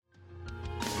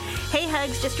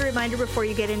Hugs, just a reminder before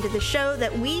you get into the show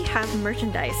that we have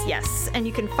merchandise, yes, and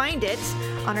you can find it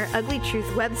on our Ugly Truth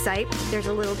website. There's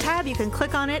a little tab, you can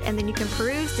click on it, and then you can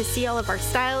peruse to see all of our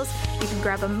styles. You can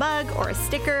grab a mug or a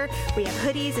sticker. We have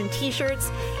hoodies and t-shirts,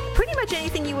 pretty much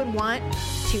anything you would want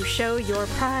to show your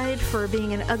pride for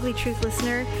being an Ugly Truth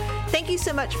listener. Thank you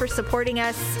so much for supporting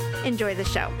us. Enjoy the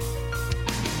show.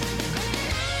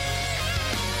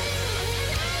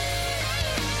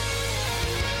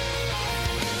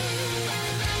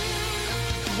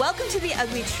 Welcome to The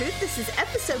Ugly Truth. This is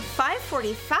episode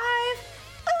 545.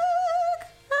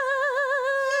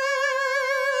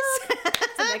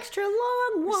 It's an extra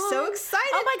long one. So excited.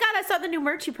 Oh my God, I saw the new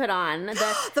merch you put on.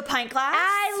 The pint glass.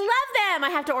 I love them. I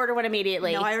have to order one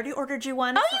immediately. No, I already ordered you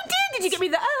one. Oh, you did? Did you get me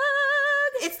the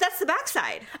That's the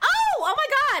backside. Oh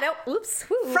my God. Oh, oops.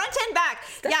 Ooh. Front and back.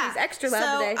 Stephanie's extra loud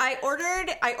so today. I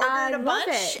ordered a bunch,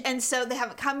 it. and so they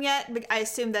haven't come yet. But I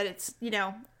assume that it's,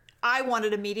 I want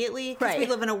it immediately because we Right.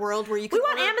 live in a world where you can We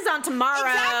want order. Amazon tomorrow.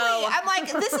 Exactly. I'm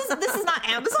like, this is not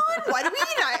Amazon. Why do we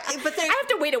need it? But I have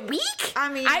to wait a week? I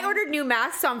mean- I ordered new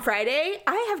masks on Friday.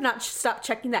 I have not stopped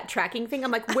checking that tracking thing. I'm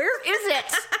like, where is it?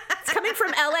 It's coming from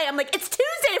LA. I'm like, it's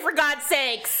Tuesday, for God's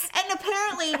sakes. And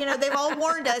apparently, they've all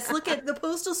warned us. Look at the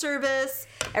postal service.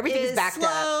 Everything is backed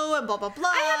slow and blah blah blah.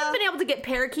 I haven't been able to get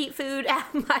parakeet food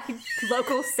at my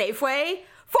local Safeway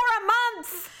for a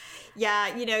month.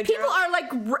 Yeah, People are like,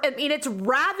 it's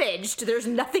ravaged. There's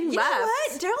nothing You left. know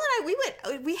what? Daryl and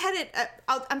I, we had it,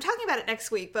 I'm talking about it next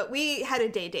week, but we had a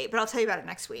date, but I'll tell you about it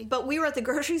next week. But we were at the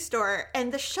grocery store,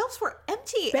 and the shelves were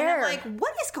empty. Bare. And I'm like,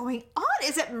 what is going on?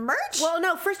 Is it merch? Well,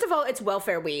 no, first of all, it's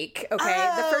welfare week, okay?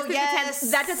 Oh, the first week yes. of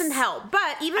 10th, that doesn't help.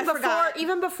 But even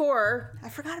before I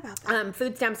forgot about that.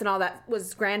 food stamps and all that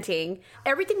was granting,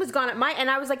 everything was gone at my, and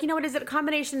I was like, what is it, a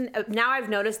combination of, now I've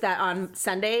noticed that on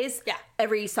Sundays, Yeah.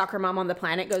 every soccer mom on the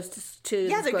planet goes to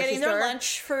Yeah, this they're grocery getting store. their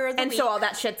lunch for the and week. so all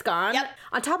that shit's gone. Yep.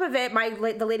 On top of it,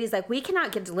 the lady's like, we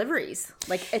cannot get deliveries.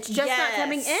 Like, it's just not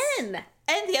coming in.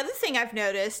 And the other thing I've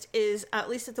noticed is, at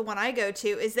least at the one I go to,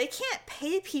 is they can't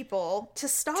pay people to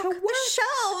stock the work.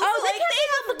 shelves. Oh, they can't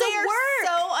pay people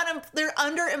to work. They're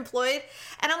underemployed.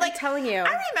 And I'm like, telling you.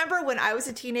 I remember when I was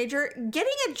a teenager,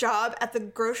 getting a job at the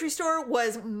grocery store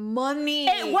was money.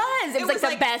 It was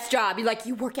like the best job. You're like,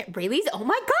 you work at Rayleigh's? Oh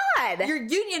my God. You're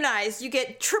unionized. You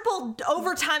get triple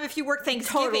overtime if you work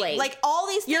Thanksgiving. Totally. Like all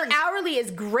these things. Your hourly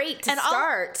is great to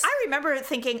start. I remember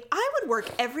thinking I would work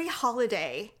every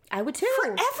holiday. I would too.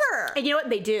 Forever. And you know what?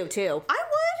 They do too. I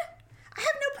would. I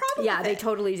have no problem Yeah, with they it.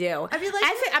 totally do. I'd be like,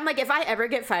 I'm like, if I ever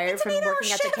get fired It's an from 8-hour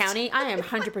working at the shift. county, I am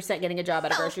 100% getting a job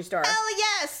at a grocery store. Hell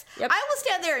yes. Yep. I will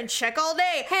stand there and check all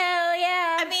day. Hell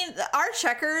yeah. I mean, our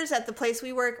checkers at the place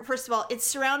we work, first of all, it's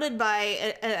surrounded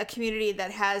by a community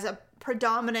that has a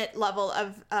predominant level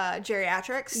of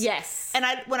geriatrics. Yes. And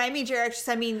when I mean geriatrics,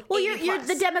 I mean well, 80 you're plus.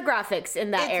 the demographics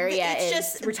in that area it's is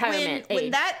just retirement age.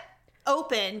 when that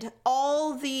opened,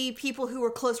 all the people who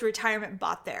were close to retirement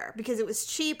bought there because it was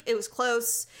cheap, it was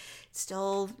close.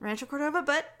 Still Rancho Cordova,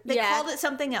 but they called it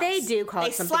something else. They do call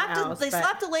it something else. They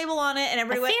slapped a label on it, and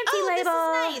everybody went, fancy label.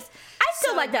 This is nice. I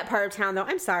still like that part of town, though.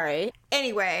 I'm sorry.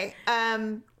 Anyway,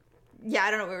 yeah,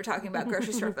 I don't know what we were talking about,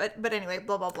 grocery store, but anyway,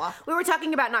 blah, blah, blah. We were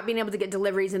talking about not being able to get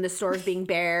deliveries and the stores being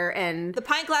bare, and The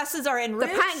pint glasses are en route.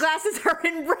 the pint glasses are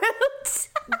en route.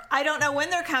 I don't know when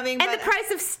they're coming, And but the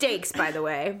price of steaks, by the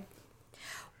way.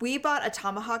 we bought a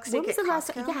tomahawk steak When was at the last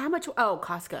Costco. Yeah, how much? Oh,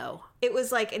 Costco. It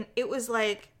was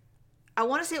like, I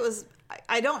want to say it was,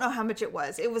 I don't know how much it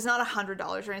was. It was not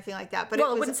 $100 or anything like that, but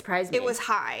Well, it it wouldn't surprise me. It was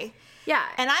high. Yeah.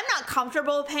 And I'm not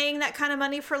comfortable paying that kind of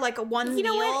money for like a one You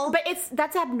know meal. what? But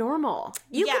that's abnormal.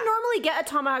 You Yeah. can normally get a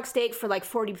tomahawk steak for like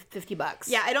 $40-$50.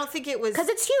 Yeah, I don't think it was Because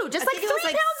it's huge. It's I like think it was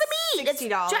 3 pounds of meat. It's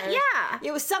 $60. yeah.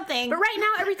 It was something. But right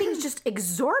now, everything's just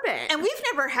exorbitant. And we've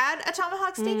never had a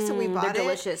tomahawk steak, so we bought it. they're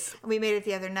delicious. And we made it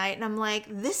the other night, and I'm like,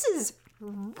 this is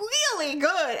really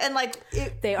good. And like,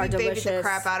 They are we babied the delicious.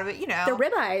 crap out of it, the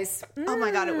ribeyes. Oh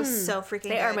my God, it was so freaking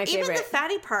good. They are my Even favorite. the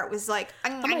fatty part was like,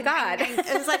 oh my God.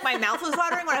 It was like my mouth was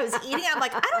watering when I was eating. I'm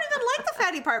like, I don't even like the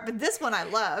fatty part, but this one I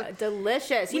love.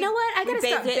 Delicious. You know what? I we gotta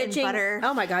stop baked it in bitching. butter.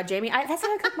 Oh my God, Jamie. That's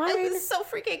how I cook mine. It was so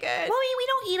freaking good. Well, I mean, we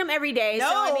don't eat them every day, no,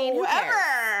 so I mean, who cares?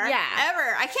 ever. Yeah.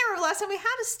 Ever. I can't remember the last time we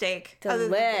had a steak. other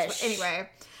than this Delish. one. Anyway.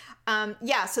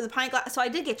 Yeah, so the pint glass. So I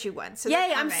did get you one. So Yay, they're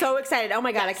I'm coming. so excited. Oh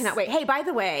my God, I Yes. cannot wait. Hey, by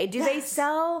the way, do they Yes.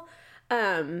 sell,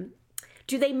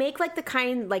 do they make like the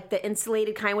kind, like the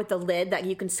insulated kind with the lid that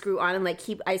you can screw on and like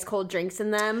keep ice cold drinks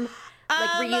in them?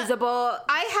 reusable.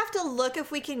 I have to look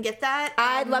if we can get that.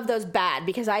 I'd love those bad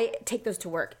because I take those to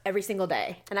work every single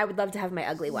day, and I would love to have my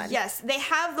ugly one. Yes, they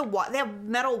have they have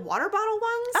metal water bottle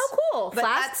ones. Oh, cool! But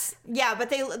Flasks.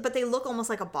 but they look almost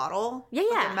like a bottle. Yeah.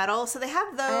 They're metal, so they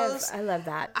have those. I love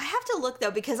that. I have to look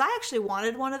though because I actually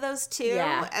wanted one of those too.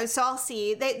 Yeah. And so I'll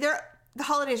see. The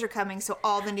holidays are coming, so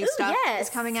all the new stuff is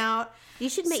coming out. You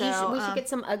should make. we should get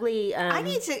some ugly. I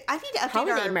need to update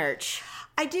holiday our merch.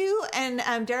 I do, and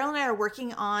Daryl and I are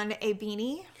working on a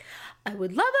beanie. I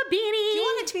would love a beanie. Do you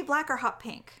want it to be black or hot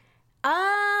pink?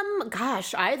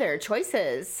 Gosh, either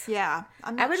choices. Yeah,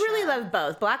 I would really love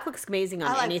both. Black looks amazing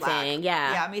on anything. Black.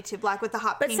 Yeah, me too. Black with the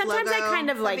hot pink logo. But sometimes I kind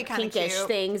of like pinkish cute.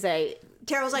 things.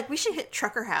 Daryl's like, we should hit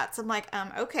trucker hats. I'm like,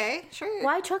 okay, sure.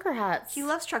 Why trucker hats? He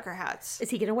loves trucker hats. Is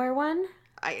he gonna wear one?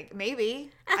 Maybe.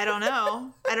 I don't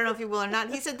know. I don't know if he will or not.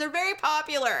 He said they're very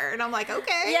popular. And I'm like,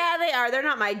 okay. Yeah, they are. They're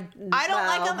not my... I don't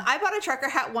like them. I bought a trucker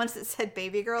hat once that said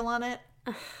baby girl on it.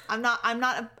 I'm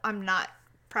not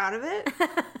proud of it.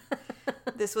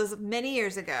 This was many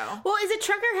years ago. Well, is a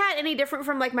trucker hat any different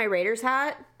from like my Raiders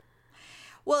hat?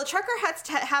 Well, trucker hats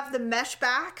have the mesh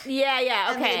back.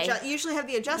 Yeah, okay. And usually have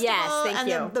the adjustable. Yes, thank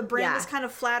you. And the brim is kind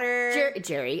of flatter.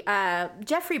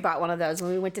 Jeffrey bought one of those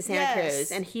when we went to Santa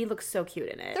Cruz, and he looks so cute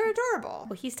in it. They're adorable.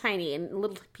 Well, he's tiny, and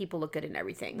little people look good in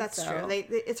everything. That's true.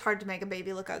 It's hard to make a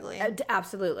baby look ugly.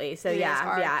 Absolutely. So,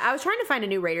 yeah. I was trying to find a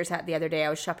new Raiders hat the other day. I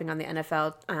was shopping on the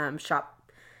NFL shop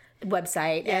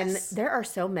website, and there are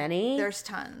so many. There's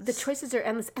tons. The choices are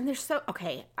endless, and they're so...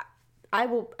 Okay, I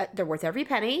will. They're worth every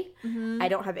penny. Mm-hmm. I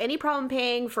don't have any problem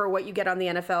paying for what you get on the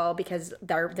NFL because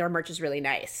their merch is really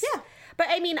nice. Yeah, but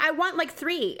I mean, I want like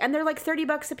 3, and they're like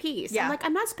 $30 a piece. Yeah, I'm like,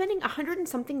 I'm not spending $100 and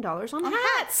something on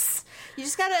hats. You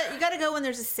just gotta go when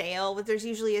there's a sale. But there's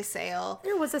usually a sale.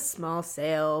 There was a small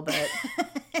sale, but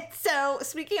so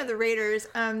speaking of the Raiders,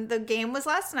 the game was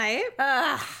last night.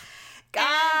 Ugh,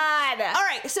 God. All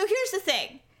right, so here's the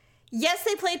thing. Yes,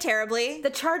 they played terribly. The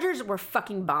Chargers were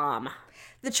fucking bomb.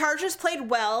 The Chargers played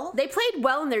well. They played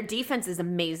well, and their defense is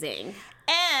amazing.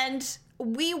 And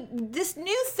this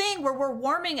new thing where we're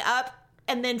warming up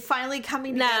and then finally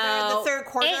coming together in the third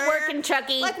quarter. Ain't working,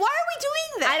 Chucky. Like, why are we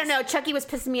doing this? I don't know. Chucky was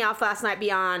pissing me off last night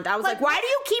beyond. I was like, why do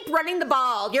you keep running the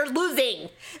ball? You're losing.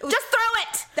 Just throw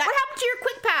it. What happened to your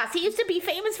quick pass? He used to be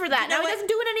famous for that. Now he doesn't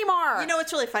do it anymore. You know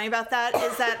what's really funny about that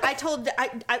is that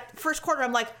I first quarter,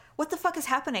 I'm like, what the fuck is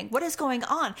happening? What is going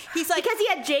on? He's like... Because he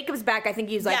had Jacobs back, I think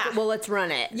he was like, well, let's run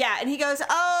it. Yeah, and he goes,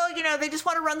 they just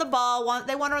want to run the ball.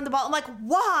 They want to run the ball. I'm like,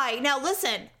 why? Now,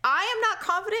 listen, I am not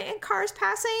confident in Carr's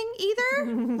passing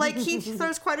either. Like, he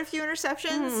throws quite a few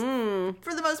interceptions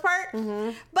for the most part.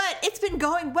 Mm-hmm. But it's been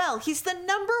going well. He's the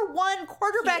number 1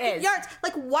 quarterback in yards.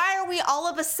 Like, why are we all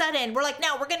of a sudden... We're like,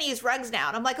 no, we're going to use Ruggs now.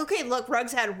 And I'm like, okay, look,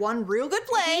 Ruggs had one real good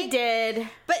play. He did.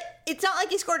 But it's not like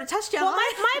he scored a touchdown. Well,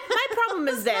 my problem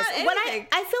is this. When I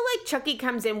feel like Chucky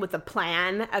comes in with a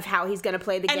plan of how he's going to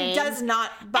play the game. And does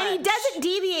not budge. And he doesn't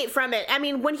deviate from it. I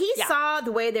mean, when he saw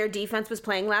the way their defense was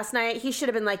playing last night, he should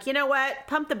have been like, you know what?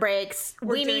 Pump the brakes.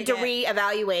 We need to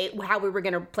reevaluate how we were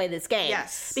going to play this game.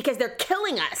 Yes. Because they're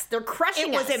killing us. They're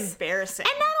crushing us. It was embarrassing.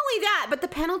 And not only that, but the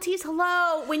penalties,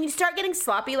 hello. When you start getting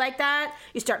sloppy like that,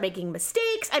 you start making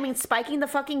mistakes. I mean, spiking the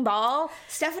fucking ball.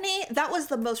 Stephanie, that was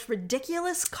the most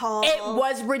ridiculous call. It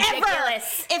was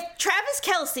ridiculous. Ever. If Travis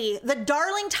Kelce, the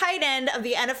darling tight end of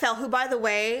the NFL, who, by the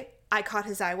way, I caught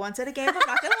his eye once at a game, I'm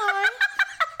not going to lie.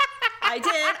 I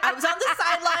did. I was on the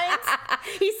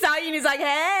sidelines. He saw you and he's like,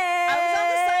 hey.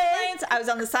 I was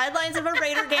on the sidelines of a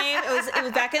Raider game. It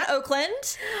was back in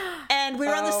Oakland. And we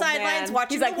were on the sidelines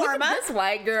watching the warm-up. Look at this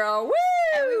white girl.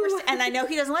 Woo! And I know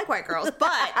he doesn't like white girls,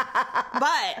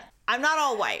 but I'm not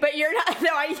all white. But you're not.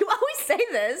 No, you always say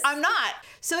this. I'm not.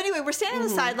 So anyway, we're standing on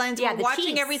the sidelines. We're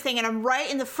watching everything, and I'm right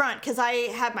in the front because I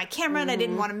had my camera and I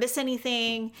didn't want to miss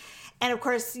anything. And of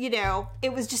course,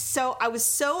 it was just I was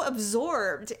so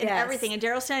absorbed in everything. And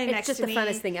Daryl's standing next to me. It's just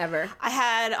the funnest thing ever. I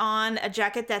had on a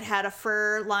jacket that had a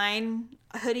fur line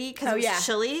hoodie because it was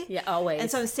chilly. Yeah, always. And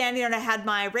so I'm standing there and I had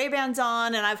my Ray-Bans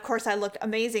on. And of course, I looked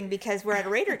amazing because we're at a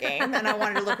Raider game and I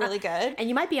wanted to look really good. And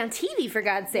you might be on TV, for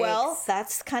God's sake. Well,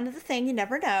 that's kind of the thing. You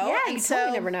never know. Yeah, you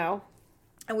totally never know.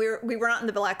 And we were not in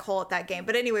the black hole at that game.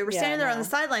 But anyway, we're standing there on the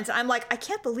sidelines. And I'm like, I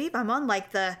can't believe I'm on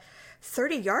like the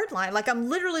 30-yard line. Like, I'm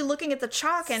literally looking at the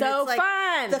chalk and so it's like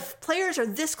fun. The players are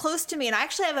this close to me. And I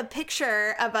actually have a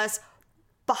picture of us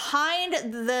behind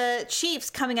the Chiefs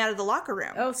coming out of the locker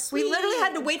room. Oh, sweet. We literally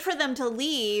had to wait for them to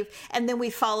leave and then we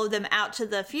followed them out to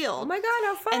the field. Oh my God,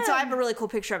 how fun. And so I have a really cool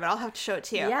picture of it. I'll have to show it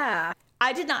to you. Yeah.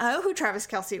 I did not know who Travis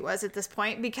Kelce was at this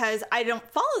point because I don't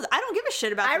give a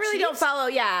shit about the I really Chiefs. don't follow,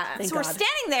 yeah. So we're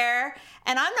standing there,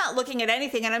 and I'm not looking at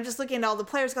anything, and I'm just looking at all the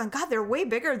players going, God, they're way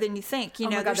bigger than you think. You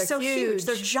know, my God, they're so huge. huge.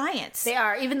 They're giants. They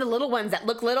are. Even the little ones that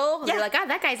look little, Yeah. you're like,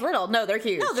 that guy's little. No, they're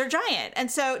huge. No, they're giant. And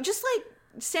so just like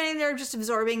standing there just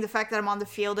absorbing the fact that I'm on the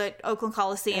field at Oakland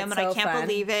Coliseum That's and I so can't fun.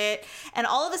 believe it. And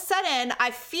all of a sudden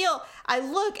I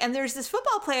look and there's this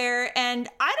football player and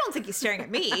I don't think he's staring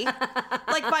at me.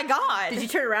 Like, my God. Did you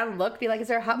turn around and look? Be like, is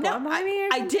there a hot blonde behind me?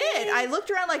 I did. I looked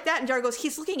around like that and Jared goes,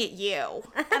 he's looking at you.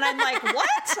 And I'm like,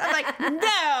 what? I'm like,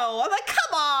 no. I'm like,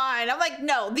 come on. I'm like,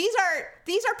 no, these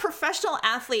are professional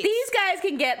athletes. These guys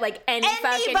can get like anybody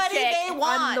fucking chick they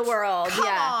want on the world. Come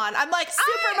on. I'm like,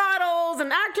 supermodels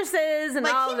and actresses and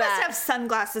like, all he that. must have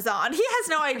sunglasses on. He has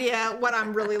no idea what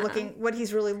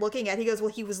he's really looking at. He goes,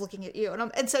 well, he was looking at you.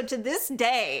 And so to this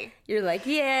day, You're like,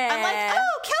 yeah. I'm like,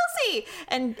 oh, Kelsey.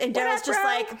 And Daryl's up, just bro?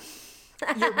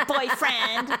 like, your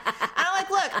boyfriend. And I'm like,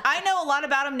 look, I know a lot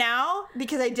about him now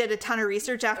because I did a ton of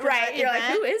research after right. that You're event.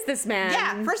 like, who is this man?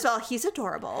 Yeah, first of all, he's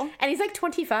adorable. And he's like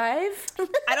 25.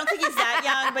 I don't think he's that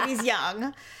young, but he's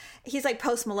young. He's like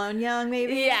Post Malone young,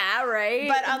 maybe. Yeah, right.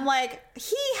 But I'm like,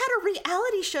 he had a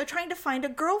reality show trying to find a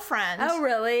girlfriend. oh,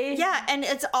 really? Yeah, and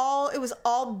it was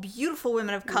all beautiful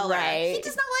women of color. Right. He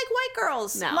does not like white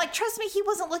girls. No. I'm like, trust me, he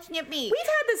wasn't looking at me. We've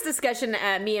had this discussion,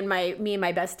 me and my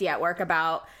bestie at work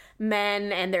about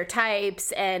men and their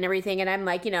types and everything, and I'm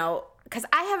like, you know, because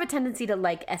I have a tendency to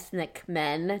like ethnic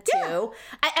men too.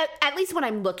 Yeah. At least when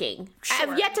I'm looking.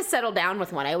 Sure. I've yet to settle down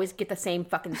with one. I always get the same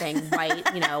fucking thing,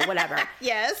 white, you know, whatever.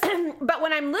 Yes. But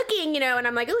when I'm looking, you know, and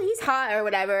I'm like, oh, he's hot or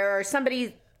whatever, or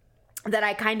somebody that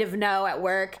I kind of know at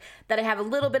work that I have a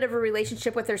little bit of a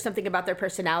relationship with, there's something about their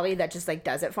personality that just like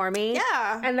does it for me.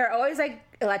 Yeah. And they're always like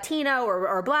Latino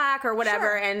or black or whatever.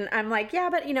 Sure. And I'm like, yeah,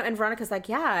 but you know, and Veronica's like,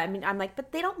 yeah, I mean, I'm like,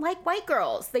 but they don't like white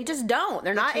girls. They just don't.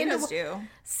 They're not into Latinos do.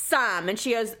 some. And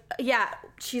she goes, yeah.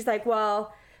 She's like,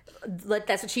 well,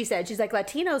 that's what she said. She's like,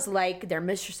 Latinos like their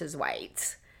mistresses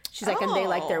white. She's like, and they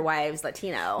like their wives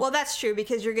Latino. Well, that's true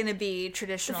because you're going to be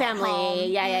traditional at home.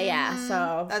 Family, yeah.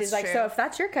 So That's she's like, true. so if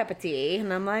that's your cup of tea,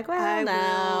 and I'm like, well, I no,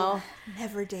 will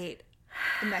never date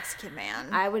a Mexican man.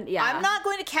 I would, yeah. I'm not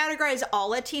going to categorize all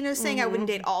Latinos saying I wouldn't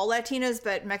date all Latinos,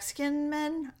 but Mexican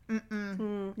men?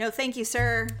 No, thank you,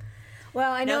 sir.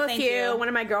 Well, I know No, a thank few. you. One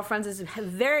of my girlfriends is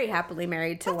very happily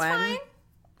married to That's one, fine.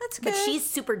 That's good. but she's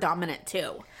super dominant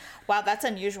too. Wow, that's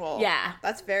unusual. Yeah.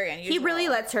 That's very unusual. He really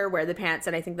lets her wear the pants,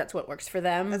 and I think that's what works for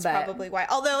them. That's but probably why.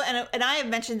 Although, and I have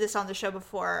mentioned this on the show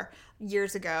before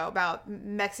years ago about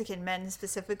Mexican men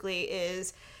specifically,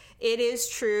 it is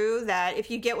true that if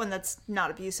you get one that's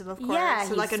not abusive, of course, Yeah,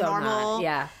 so like he's a so normal, not,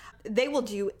 yeah. they will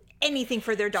do anything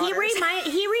for their daughters. He reminds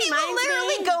He will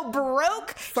literally me. go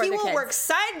broke. He the will kids. work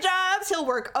side jobs. He'll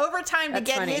work overtime to That's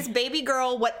get funny. his baby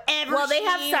girl whatever. Well, they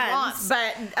have she sons, wants.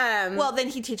 but well, then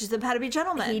he teaches them how to be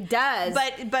gentlemen. he does.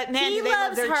 But man, he do they love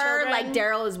loves their her children. like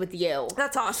Daryl is with you.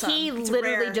 That's awesome. He It's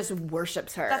literally rare. just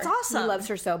worships her. That's awesome. He loves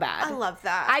her so bad. I love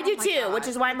that. I do Oh my too, God. which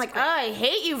is why I'm like, oh, I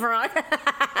hate you, Veronica.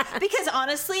 Because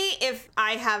honestly, if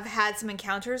I have had some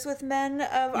encounters with men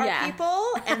of our Yeah. people,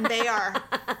 and they are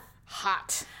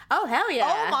hot. Oh, hell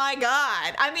yeah. Oh my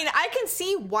God. I mean, I can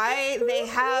see why they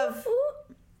have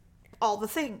all the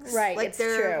things. Right, Like it's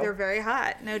they're true. they're very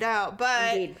hot, no doubt.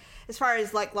 But Indeed. as far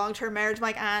as like long-term marriage, I'm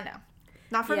like, no.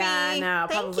 Not for Yeah, me. no,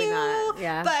 Thank probably you. not.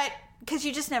 Yeah. But because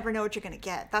you just never know what you're going to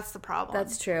get. That's the problem.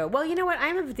 That's true. Well, you know what?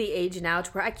 I'm of the age now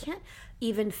to where I can't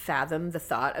even fathom the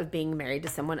thought of being married to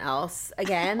someone else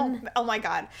again. Oh my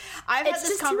God. I've had It's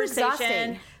this just too conversation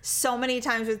exhausting. so many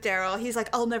times with Daryl. He's like,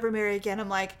 I'll never marry again. I'm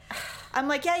like,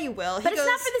 yeah, you will. He But goes, it's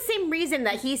not for the same reason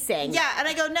that he's saying. yeah, and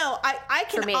I go, no, I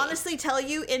For can me. honestly tell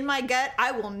you in my gut,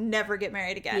 I will never get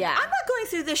married again. Yeah. I'm not going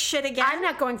through this shit again. I'm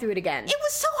not going through it again.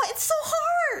 It's so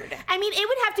hard. I mean, it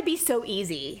would have to be so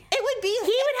easy. It would be. He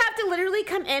would have to literally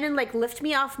come in and like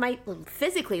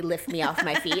physically lift me off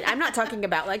my feet. I'm not talking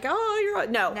about like, oh, you're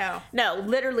no,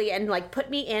 literally, and like put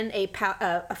me in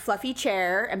a fluffy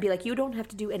chair and be like, you don't have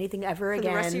to do anything ever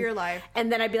again the rest of your life.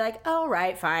 And then I'd be like, all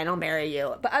right, fine, I'll marry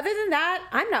you. But other than that,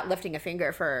 I'm not lifting a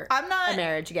finger for I'm not a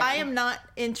marriage again. I am not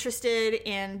interested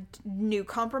in new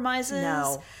compromises,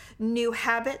 No. new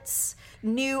habits,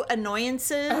 new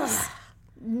annoyances.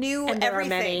 knew and there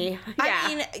everything. Are many. Yeah.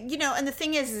 I mean, you know, and the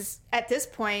thing is at this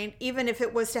point, even if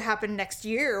it was to happen next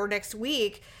year or next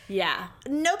week, yeah,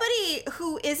 nobody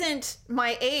who isn't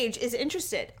my age is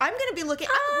interested. I'm going to be looking.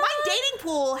 My dating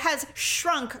pool has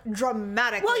shrunk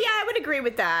dramatically. Well, yeah, I would agree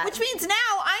with that. Which means now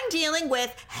I'm dealing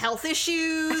with health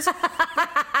issues,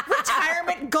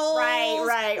 retirement goals,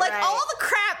 right, like all the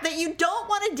crap that you don't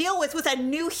want to deal with a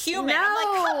new human. No. I'm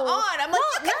like, come on. I'm like,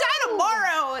 you could die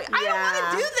tomorrow. I don't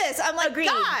want to do this. I'm like, Agreed.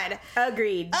 God.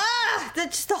 Agreed.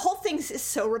 The whole thing is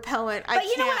so repellent. But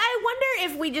you know what? I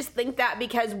wonder if we just think that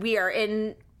because we are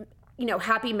in, you know,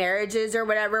 happy marriages or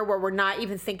whatever, where we're not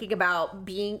even thinking about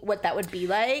being what that would be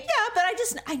like. Yeah, but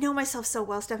I know myself so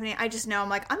well, Stephanie. I just know I'm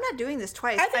like, I'm not doing this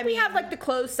twice. I think we have like the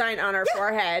close sign on our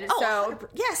forehead. Oh, so 100%.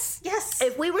 Yes.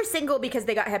 If we were single because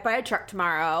they got hit by a truck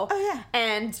tomorrow,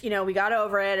 and you know we got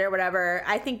over it or whatever,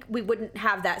 I think we wouldn't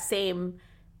have that same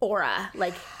aura.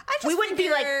 Like we wouldn't be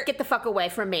like, get the fuck away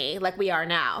from me, like we are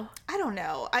now. I don't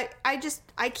know.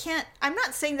 I can't. I'm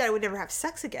not saying that I would never have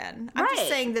sex again. I'm just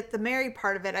saying that the married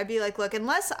part of it, I'd be like, look,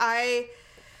 unless I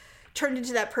turned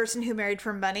into that person who married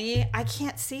for money, I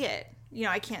can't see it. You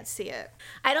know, I can't see it.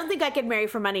 I don't think I could marry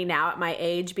for money now at my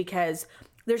age because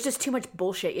there's just too much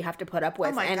bullshit you have to put up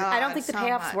with. Oh my and God, I don't think the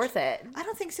payoff's worth it. I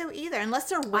don't think so either. Unless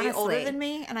they're way Honestly. older than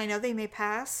me, and I know they may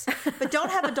pass. But don't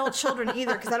have adult children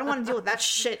either, because I don't want to deal with that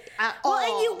shit at all.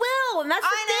 Well, and you will, and that's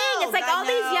the thing. It's like all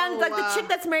these young, like the chick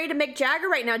that's married to Mick Jagger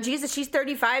right now. Jesus, she's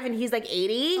 35 and he's like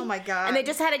 80. Oh my God. And they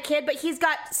just had a kid, but he's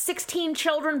got 16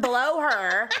 children below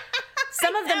her.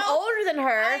 Some of them older than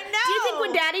her. I know. Do you think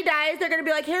when daddy dies, they're going to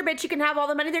be like, here, bitch, you can have all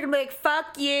the money? They're going to be like,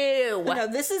 fuck you. No,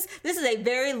 this is a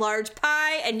very large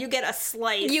pie, and you get a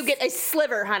slice. You get a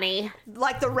sliver, honey.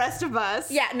 Like the rest of us.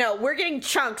 Yeah, no, we're getting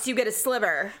chunks. You get a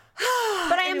sliver.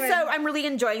 But I'm really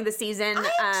enjoying the season.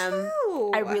 I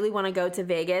too. I really want to go to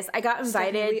Vegas. I got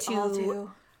invited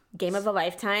to Game of a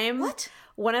Lifetime. What?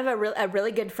 One of a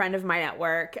really good friend of mine at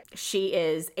work. She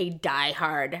is a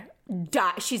diehard.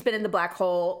 She's been in the black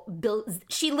hole.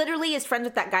 She literally is friends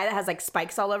with that guy that has like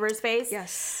spikes all over his face.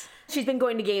 Yes. She's been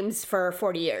going to games for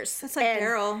 40 years. That's like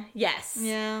Daryl. Yes.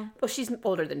 Yeah. Well, she's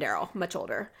older than Daryl, much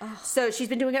older. So she's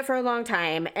been doing it for a long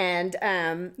time. And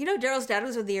you know, Daryl's dad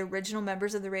was one of the original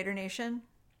members of the Raider Nation.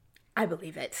 I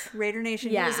believe it. Raider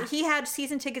Nation. Yeah. He had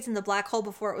season tickets in the Black Hole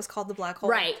before it was called the Black Hole.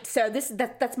 Right. So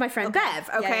that's my friend Bev,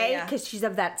 okay? Yeah. Because she's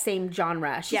of that same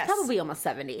genre. She's probably almost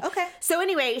 70. Okay. So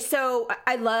anyway,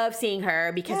 I love seeing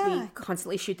her because we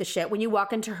constantly shoot the shit. When you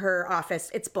walk into her office,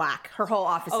 it's black. Her whole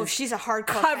office is she's a hardcore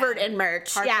covered fan. in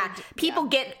merch. Hardcore, People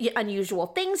get unusual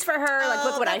things for her. Like,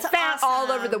 look what I found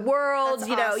all over the world. That's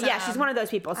you know, awesome. yeah, she's one of those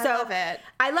people. So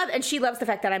I love it. And she loves the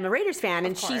fact that I'm a Raiders fan.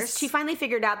 And course. she finally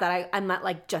figured out that I'm not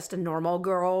like just a normal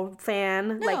girl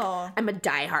fan. No. Like I'm a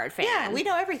diehard fan. Yeah, we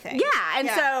know everything. Yeah, and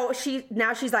so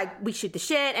she's like, we shoot the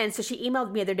shit, and so she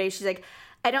emailed me the other day. She's like,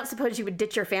 I don't suppose you would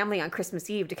ditch your family on Christmas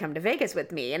Eve to come to Vegas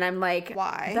with me. And I'm like,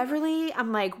 why? Beverly?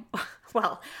 I'm like,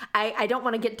 well, I don't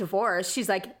want to get divorced. She's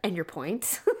like, and your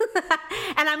point?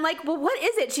 And I'm like, well, what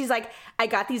is it? She's like, I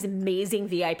got these amazing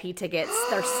VIP tickets.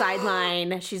 They're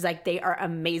sideline. She's like, they are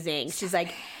amazing. She's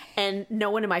like, and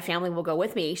no one in my family will go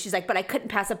with me. She's like, but I couldn't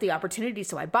pass up the opportunity,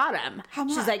 so I bought them. How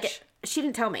much? She's like, she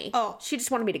didn't tell me. Oh. She just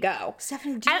wanted me to go.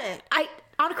 Stephanie, do it.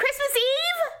 On Christmas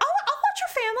Eve? I'll watch your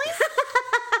family.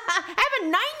 I have a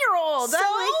 9-year-old. So?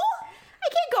 I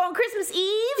can't go on Christmas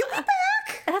Eve. You'll be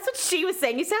back. That's what she was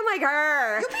saying. You sound like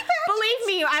her. You'll be back. Believe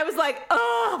me, I was like,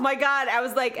 oh my God. I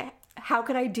was like, how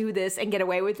could I do this and get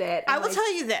away with it? I will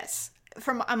tell you this.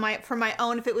 From my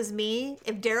own, if it was me,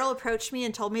 if Daryl approached me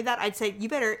and told me that, I'd say, you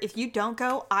better, if you don't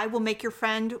go, I'll make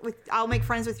friends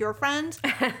with your friend,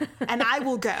 and I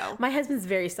will go. My husband's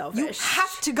very selfish. You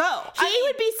have to go. He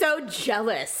would be so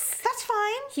jealous. That's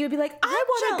fine. He would be like, I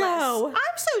want to go.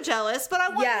 I'm so jealous, but I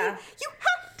want you. You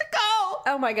have to go.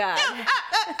 Oh my God.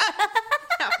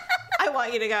 No, I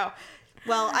want you to go.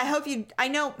 Well, I hope you, I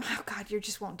know, oh God, you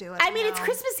just won't do it. I mean, it's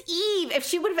Christmas Eve. If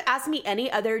she would have asked me any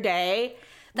other day,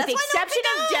 with the exception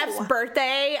of Jeff's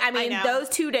birthday, I mean, those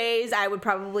 2 days, I would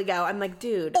probably go. I'm like,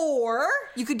 dude. Or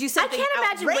you could do something I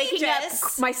can't imagine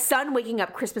my son waking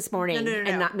up Christmas morning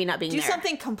and not being there. Do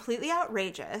something completely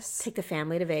outrageous. Take the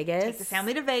family to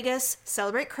Vegas.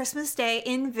 Celebrate Christmas Day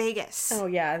in Vegas. Oh,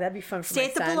 yeah, that'd be fun for my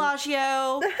son. Stay at the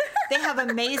Bellagio. They have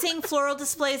amazing floral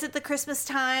displays at the Christmas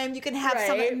time. You can have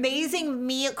some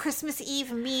amazing Christmas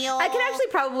Eve meal. I could actually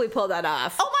probably pull that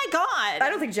off. Oh, my God. I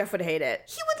don't think Jeff would hate it.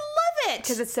 He would love it.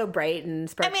 Because it's so bright and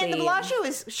sparkly. I mean, the Bellagio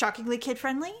is shockingly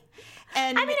kid-friendly.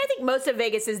 And I mean, I think most of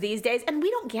Vegas is these days, and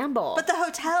we don't gamble. But the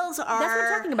hotels are... That's what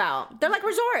I'm talking about. They're like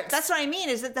resorts. That's what I mean,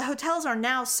 is that the hotels are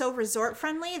now so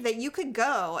resort-friendly that you could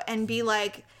go and be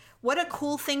like, what a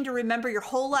cool thing to remember your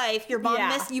whole life. Your mom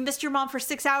you missed your mom for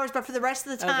 6 hours, but for the rest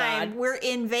of the time, we're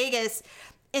in Vegas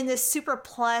in this super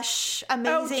plush,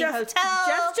 amazing hotel.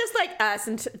 Jeff's just like us,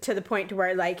 and to the point to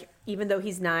where, like, even though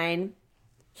he's 9,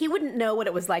 he wouldn't know what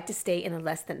it was like to stay in a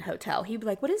less than hotel. He'd be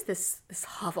like, what is this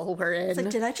hovel we're in? It's like,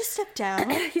 did I just step down?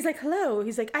 He's like, hello.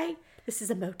 He's like, this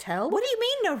is a motel? What do you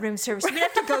mean no room service? We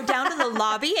have to go down to the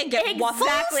lobby and get waffles?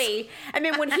 Exactly. I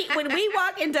mean, when we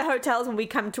walk into hotels, when we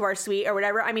come to our suite or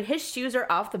whatever, I mean, his shoes are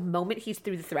off the moment he's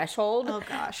through the threshold. Oh,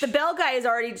 gosh. The bell guy is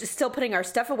already just still putting our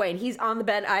stuff away, and he's on the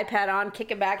bed, iPad on,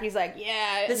 kicking back. He's like,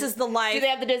 yeah. This is the life. Do they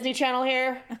have the Disney Channel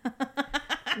here?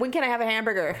 When can I have a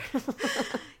hamburger?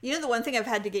 You know, the one thing I've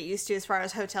had to get used to as far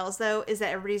as hotels, though, is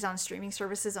that everybody's on streaming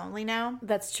services only now.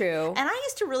 That's true. And I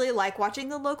used to really like watching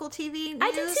the local TV news. I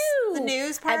do too. The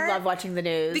news part. I love watching the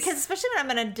news. Because especially when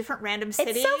I'm in a different random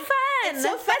city. It's so fun. It's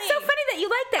so funny. That's so funny that you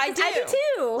like that. I do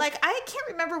too. Like, I can't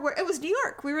remember where. It was New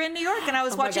York. We were in New York, and I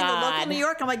was watching the local New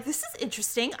York. I'm like, this is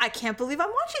interesting. I can't believe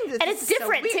I'm watching this. And it's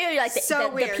different, too. You're like,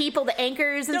 the people, the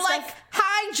anchors and They're stuff. like,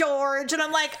 hi, George. And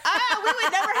I'm like, we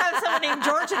would never have someone named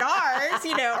George in ours,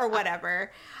 or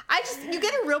whatever. You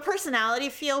get a real personality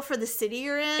feel for the city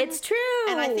you're in. It's true.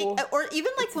 And I think, or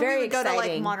even like it's when we would exciting. go to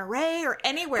like Monterey or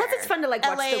anywhere. Plus, it's fun to like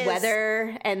watch the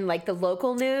weather and like the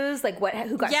local news, like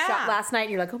who got shot last night.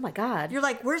 And you're like, oh my God. You're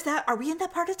like, where's that? Are we in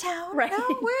that part of town? Right. No,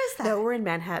 where is that? No, we're in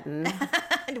Manhattan.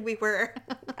 And we were.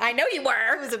 I know you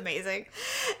were. It was amazing.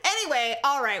 Anyway,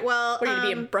 all right. Well, we're going to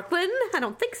be in Brooklyn? I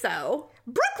don't think so.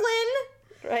 Brooklyn?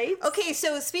 Right. Okay,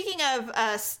 so speaking of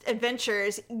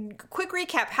adventures, quick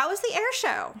recap. How was the air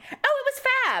show? Oh, it was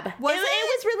fab. It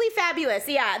was really fabulous.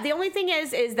 Yeah. The only thing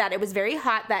is that it was very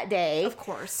hot that day. Of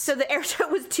course. So the air show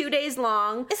was 2 days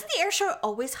long. Isn't the air show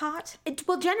always hot?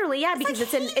 Well, generally, yeah, because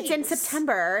like it's in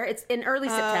September. It's in early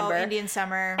September. Indian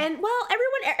summer. And well,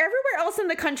 everywhere else in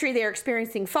the country they're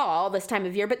experiencing fall this time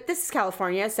of year, but this is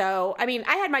California, so I mean,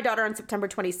 I had my daughter on September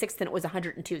 26th, and it was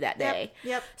 102 that day.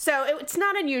 Yep. So it's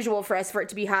not unusual for us for it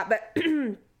to be hot, but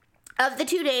of the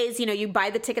 2 days, you buy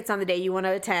the tickets on the day you want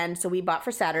to attend. So we bought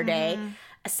for Saturday.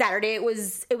 Saturday it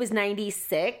was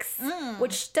 96,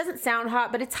 which doesn't sound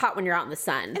hot, but it's hot when you're out in the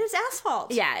sun. And it's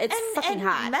asphalt. Yeah, it's fucking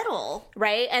hot. Metal.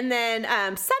 Right? And then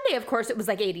Sunday, of course, it was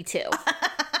like 82.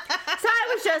 So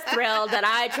I was just thrilled that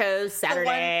I chose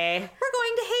Saturday. We're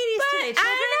going to Hades today, children.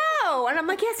 I know. And I'm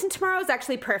like, yes, and tomorrow's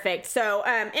actually perfect. So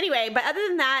anyway, but other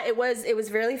than that, it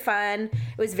was really fun.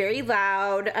 It was very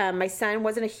loud. My son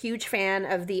wasn't a huge fan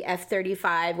of the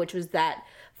F-35, which was that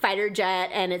fighter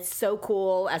jet, and it's so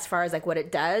cool as far as like what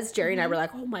it does. Jerry and I were like,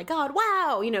 oh my God,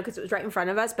 wow, because it was right in front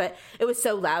of us, but it was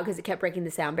so loud because it kept breaking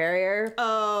the sound barrier.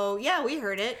 Oh yeah, we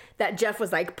heard it. That Jeff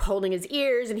was like holding his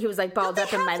ears, and he was like balled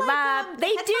up in my lap.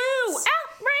 They do,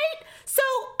 right? So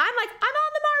I'm like, I'm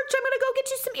on the march. I'm gonna go get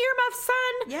you some earmuffs, son.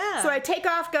 Yeah. So I take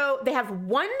off, they have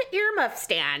one earmuff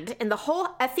stand in the whole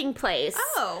effing place.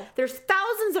 Oh. There's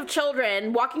thousands of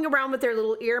children walking around with their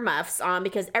little earmuffs on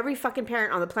because every fucking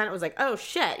parent on the planet was like, oh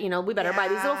shit, we better buy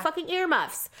these little fucking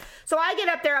earmuffs. So I get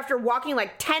up there after walking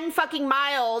like 10 fucking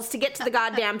miles to get to the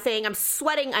goddamn thing. I'm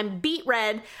sweating. I'm beet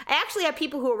red. I actually have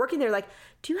people who are working there like,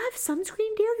 do you have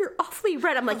sunscreen, dear? You're awfully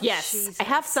red. I'm like, yes, Jesus. I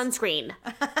have sunscreen.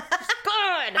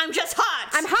 Good. I'm just hot.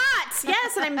 I'm hot.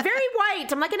 Yes, and I'm very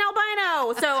white. I'm like an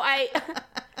albino. So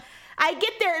I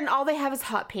get there and all they have is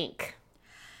hot pink.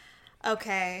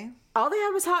 Okay. All they had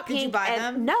was hot pink. Did you buy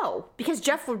them? No, because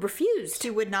Jeff would refuse. He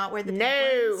would not wear the pink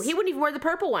ones? He wouldn't even wear the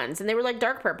purple ones, and they were like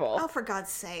dark purple. Oh, for God's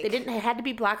sake. It had to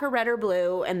be black or red or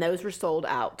blue, and those were sold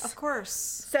out. Of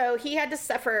course. So he had to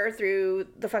suffer through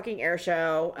the fucking air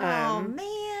show. Oh,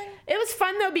 man. It was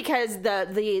fun, though, because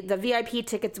the VIP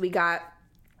tickets we got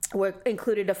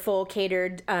included a full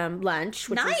catered lunch,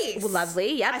 which was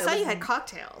lovely. Yep, I saw you had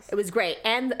cocktails. It was great,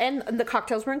 and the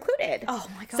cocktails were included. Oh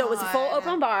my God! So it was a full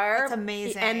open bar. That's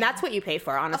amazing, and that's what you pay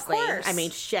for, honestly. Of course. I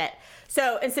mean, shit.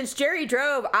 So, and since Jerry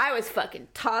drove, I was fucking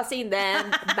tossing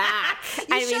them back.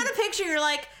 You showed a picture. You're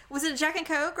like, was it a Jack and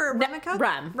Coke or rum and Coke?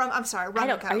 Rum. I'm sorry, rum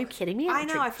and Coke. Are you kidding me? I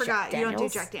know. I forgot. You don't do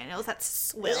Jack Daniels. That's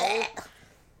swill.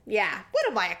 Yeah. What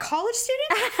am I, a college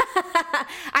student?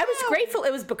 I was grateful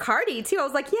it was Bacardi, too. I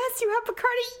was like, yes, you have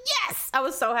Bacardi. Yes! I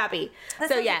was so happy. That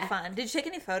sounds like fun. Did you take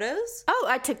any photos? Oh,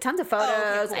 I took tons of photos.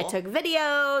 Oh, okay, cool. I took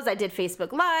videos. I did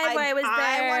Facebook Live while I was there.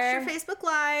 I watched your Facebook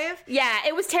Live. Yeah,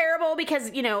 it was terrible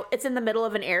because, it's in the middle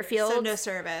of an airfield. So no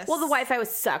service. Well, the Wi-Fi was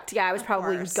sucked. Yeah, I was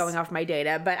probably going off my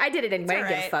data, but I did it anyway. I didn't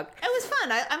give a fuck. It was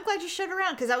fun. I'm glad you showed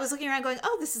around because I was looking around going,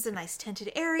 oh, this is a nice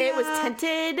tinted area. It was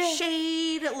tinted.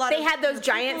 Shade. They had those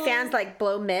giant fans like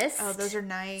blow mist. Oh, those are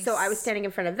nice. So I was standing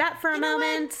in front of that for a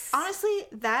moment. Honestly,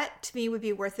 that to me would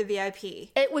be worth the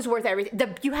VIP. It was worth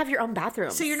everything. You have your own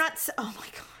bathroom. So you're not. Oh my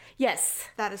God. Yes.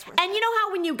 That is worth it. And you know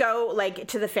how when you go, like,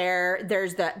 to the fair,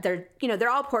 they're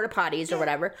all porta potties or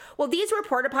whatever. Well, these were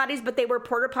porta potties, but they were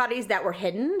porta potties that were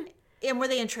hidden. And were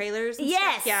they in trailers? And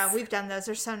yes. Stuff? Yeah, we've done those.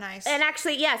 They're so nice. And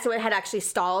actually, so it had actually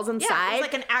stalls inside. Yeah, it was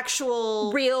like an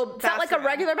actual felt like a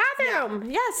regular bathroom.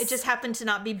 Yeah. Yes. It just happened to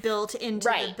not be built into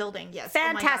the building. Yes.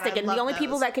 Fantastic. Oh my God, and the only those.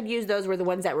 people that could use those were the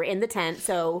ones that were in the tent.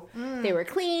 So they were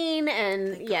clean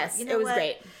and yes, it was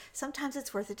great. Sometimes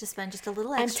it's worth it to spend just a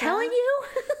little extra. I'm telling you.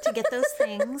 To get those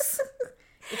things.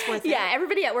 It's worth it. Yeah,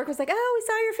 everybody at work was like, "Oh, we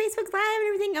saw your Facebook Live and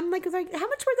everything." I'm like, "How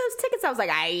much were those tickets?" I was like,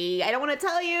 "I don't want to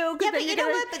tell you." Yeah, but you know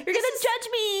what? You're gonna judge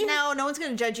me. No one's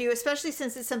gonna judge you, especially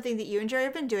since it's something that you and Jerry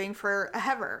have been doing for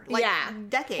ever,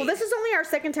 decades. Well, this is only our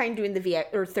second time doing the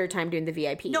VIP or third time doing the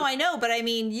VIP. No, I know, but I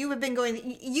mean, you have been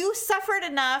going. You suffered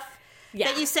enough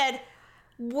that you said,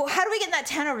 well, how do we get in that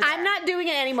tent over there? I'm not doing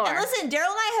it anymore. And listen, Daryl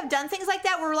and I have done things like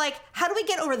that where we're like, how do we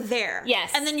get over there?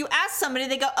 Yes. And then you ask somebody,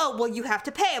 they go, oh, well, you have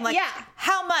to pay. I'm like,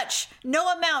 how much?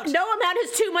 No amount. No amount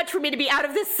is too much for me to be out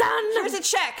of the sun. Here's a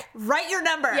check. Write your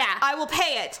number. Yeah. I will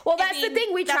pay it. Well, that's the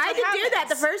thing. We tried to do that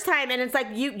the first time, and it's like,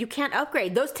 you can't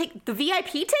upgrade. Those the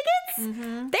VIP tickets,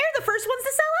 they're the first ones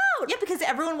to sell out. Yeah, because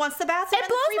everyone wants the bathroom. It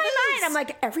blows my mind. I'm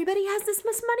like, everybody has this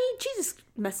much money? Jesus,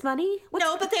 much money?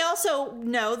 No, but they also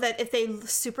know that if they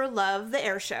super love the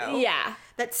air show,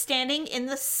 that standing in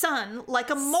the sun like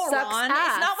a moron is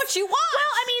not what you want.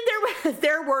 Well, I mean,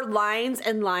 there were lines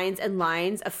and lines and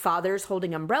lines of fathers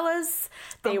holding umbrellas.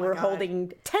 They were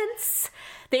holding tents.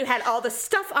 They had all the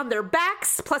stuff on their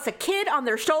backs, plus a kid on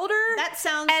their shoulder. That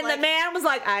sounds and the man was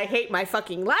like, I hate my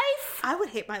fucking life. I would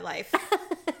hate my life.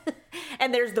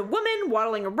 And there's the woman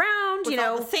waddling around, with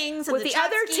all the things, and with the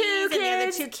other two kids. And the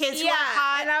other two kids who are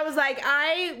hot. And I was like,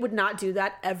 I would not do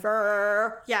that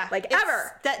ever. Yeah. Like,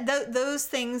 ever. Those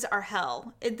things are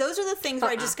hell. Those are the things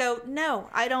where I just go, no,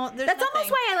 I don't. That's nothing.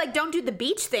 Almost why I don't do the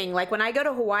beach thing. Like, when I go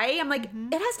to Hawaii, I'm like,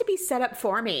 it has to be set up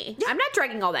for me. Yeah. I'm not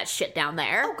dragging all that shit down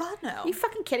there. Oh, God, no. Are you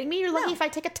fucking kidding me? You're lucky if I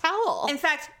take a towel. In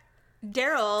fact,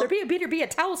 Daryl, there'd be a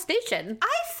towel station.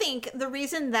 I think the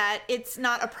reason that it's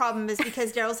not a problem is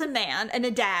because Daryl's a man and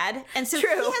a dad, and so he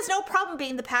has no problem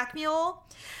being the pack mule.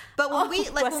 But when when we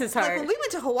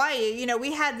went to Hawaii,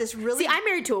 we had this really. See, I'm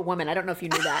married to a woman. I don't know if you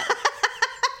knew that.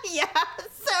 Yeah.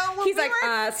 So he's like,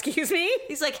 excuse me?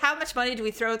 He's like, how much money do we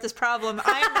throw at this problem?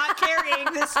 I am not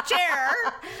carrying this chair.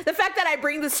 The fact that I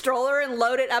bring the stroller and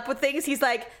load it up with things, he's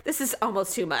like, this is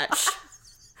almost too much.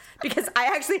 Because I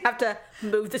actually have to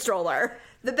move the stroller.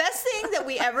 The best thing that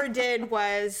we ever did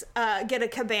was get a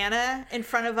cabana in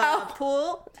front of a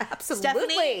pool. Absolutely.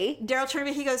 Stephanie, Daryl turned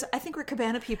to me, he goes, I think we're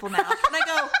cabana people now. And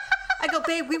I go,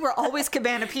 babe, we were always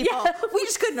cabana people. Yeah. We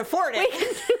just couldn't afford it.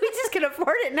 We just can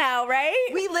afford it now, right?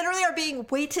 We literally are being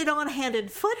waited on hand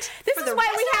and foot. This is why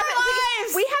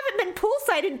we haven't been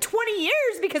poolside in 20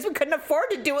 years because we couldn't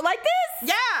afford to do it like this.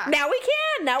 Yeah. Now we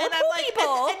can. Now we're pool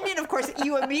people. And then, of course,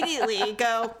 you immediately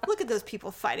go, look at those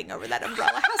people fighting over that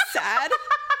umbrella. How sad.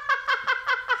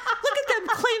 Look at them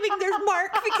claiming their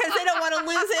mark because they don't want to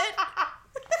lose it.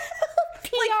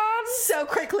 Like, so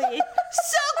quickly.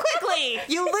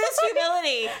 You lose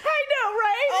humility. I know,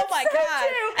 right? Oh my God.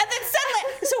 True. And then suddenly,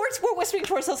 so we're whispering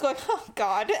to ourselves going, oh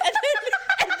God.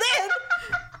 And then,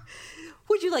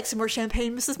 would you like some more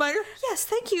champagne, Mrs. Miner? Yes,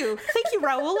 thank you. Thank you,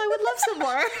 Raul. I would love some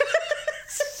more.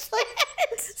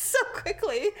 So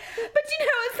quickly. But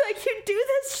it's like you do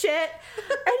this shit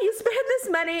and you spend this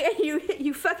money and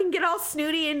you fucking get all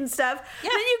snooty and stuff. Yeah.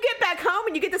 And then you get back home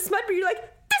and you get the smut, but you're like,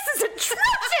 this is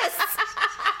atrocious.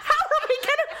 How are we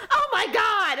gonna? Oh my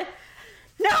God.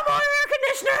 No more air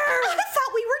conditioner. I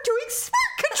thought we were doing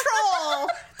smart control.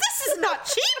 This is not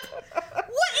cheap.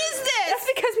 What is this? That's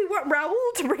because we want Raul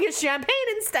to bring us champagne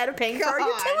instead of paying for our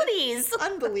utilities.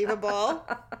 Unbelievable.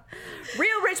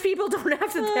 Real rich people don't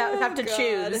have to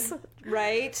choose.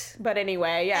 Right. But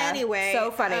anyway,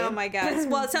 so funny. Oh my God.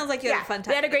 Well, it sounds like you had a fun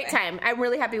time. We had a great time. I'm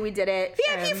really happy we did it.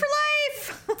 VIP for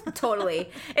life. Totally.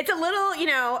 It's a little,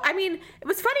 I mean, it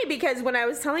was funny because when I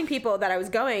was telling people that I was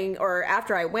going or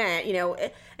after I went,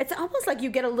 it's almost like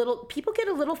people get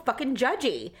a little fucking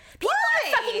judgy. People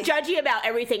are fucking judgy about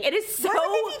everything. It is so. Why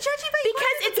would they be judgy about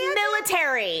because it's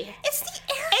military. It's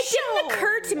the air show. It didn't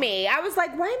occur to me. I was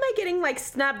like, why am I getting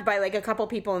snubbed by a couple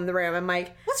people in the room? I'm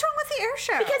like, what's wrong with the air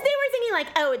show? Because they were thinking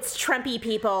oh, it's Trumpy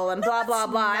people and blah, blah,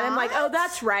 blah. And I'm like, oh,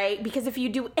 that's right. Because if you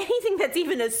do anything that's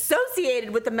even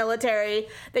associated with the military,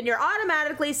 then you're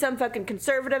automatically some fucking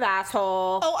conservative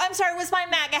asshole. Oh, I'm sorry. Was my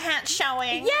MAGA hat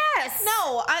showing? Yes.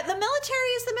 No, the military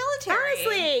is the military.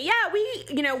 Honestly,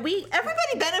 yeah. We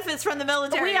everybody benefits from the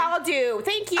military. We all do.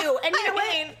 Thank you. And you know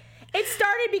what? It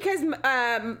started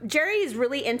because Jerry is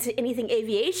really into anything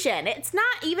aviation. It's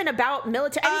not even about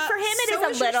military. I mean, for him,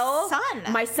 it is a little.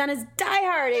 Son. My son is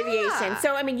diehard aviation.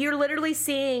 So, I mean, you're literally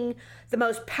seeing the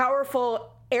most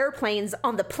powerful airplanes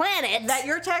on the planet that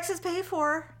your taxes pay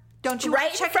for. Don't you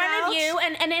right check in front it out? of you,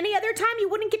 and any other time you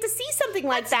wouldn't get to see something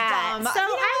like that. Dumb. So I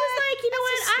was like, you know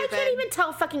what? so I can't even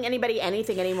tell fucking anybody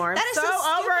anything anymore. That is so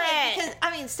over it. Because,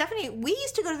 I mean, Stephanie, we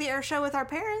used to go to the air show with our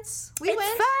parents. We It's went.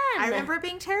 fun. I remember it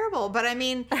being terrible, but I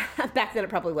mean, back then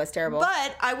it probably was terrible.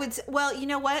 but I would. Well, you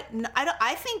know what? I don't.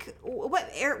 I think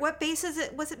what base is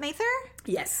it? Was it Mather?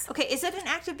 Yes. Okay, is it an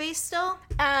active base still?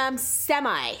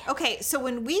 Semi. Okay, so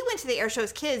when we went to the air show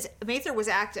as kids, Mather was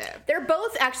active. They're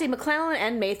both actually McClellan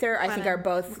and Mather. I think are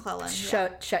both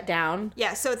shut down.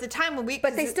 Yeah. So at the time when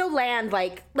but they still land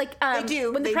like they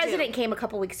do. When the They president do. came a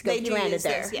couple weeks ago, They he do landed use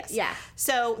there. those, yes. Yeah.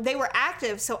 So they were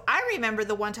active. So I remember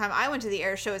the one time I went to the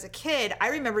air show as a kid. I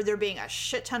remember there being a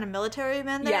shit ton of military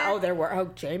men there. Yeah. Oh, there were.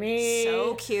 Oh, Jamie.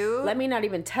 So cute. Let me not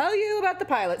even tell you about the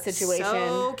pilot situation.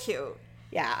 So cute.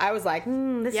 Yeah, I was like,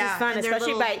 this is fun,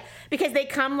 especially because they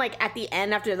come like at the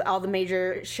end after all the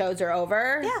major shows are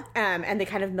over. Yeah. And they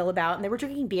kind of mill about, and they were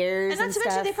drinking beers and not to stuff.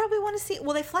 mention, they probably want to see.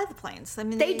 Well, they fly the planes. I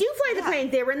mean, They do fly the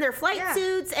planes. They were in their flight Yeah.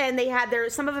 suits, and they had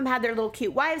some of them had their little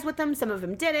cute wives with them. Some of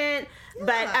them didn't. Yeah.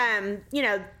 But you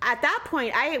know, at that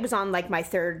point, I was on like my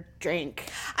third drink.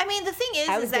 I mean, the thing is,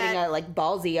 I was getting like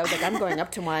ballsy. I was like, I'm going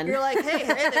up to one. You're like, hey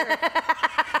there.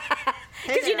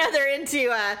 Because you know they're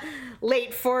into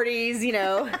late 40s, you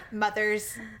know,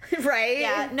 mothers, right?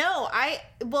 Yeah, no,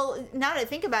 well, now that I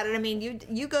think about it, I mean,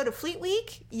 you go to Fleet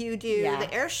Week, you do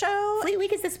the air show. Fleet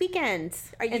Week is this weekend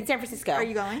in San Francisco. Are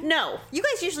you going? No, you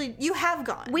guys you have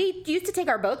gone. We used to take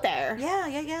our boat there. Yeah,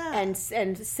 and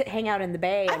hang out in the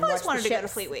bay. I've and always watch wanted the to go to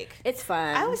ships. Fleet Week. It's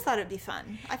fun. I always thought it'd be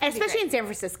fun, especially in San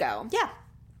Francisco.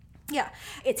 Yeah,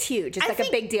 it's huge. It's like a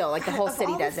big deal. Like the whole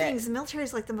city does it. The military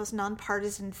is like the most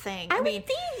nonpartisan thing. I mean,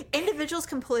 think individuals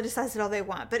can politicize it all they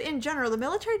want, but in general, the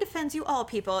military defends you all,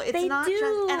 people. It's they not do.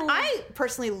 just. And I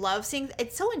personally love seeing.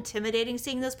 It's so intimidating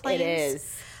seeing those planes. It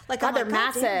is. Like, God, they're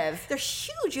massive. Damn, they're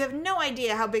huge. You have no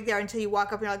idea how big they are until you walk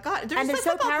up and you're like, God, they're and just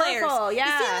they're like so football powerful. players. Yeah,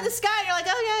 you see them in the sky, and you're like,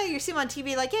 oh yeah. You see them on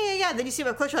TV, like yeah. Then you see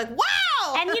them up close, you're like,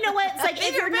 wow. And you know what? It's like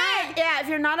if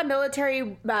you're not a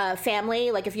military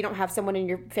family, like if you don't have someone in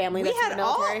your family that's in the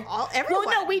military, everyone.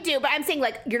 Well, no, we do, but I'm saying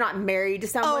like you're not married to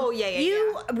someone. Oh yeah.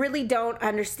 You really don't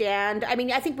understand. I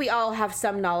mean, I think we all have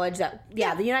some knowledge that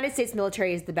the United States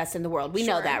military is the best in the world. We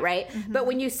know that, right? Mm-hmm. But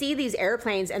when you see these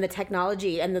airplanes and the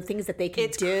technology and the things that they can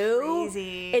do,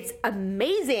 crazy. It's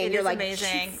amazing. You're like,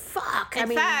 amazing. Fuck. In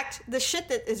fact, the shit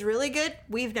that is really good,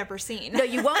 we've never seen. No,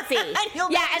 you won't see. In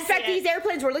fact, these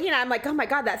airplanes we're looking at, I'm like, oh my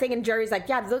God, that thing. And Jerry's like,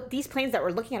 these planes that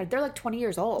we're looking at, they're like 20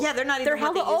 years old. Yeah, they're not even. They're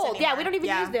hella old. Yeah, we don't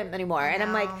even use them anymore. And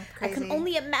I'm like, crazy. I can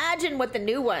only imagine what the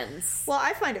new ones. Well,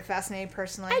 I find it fascinating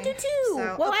personally. I do too.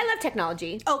 I love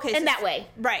technology. Okay, in that way,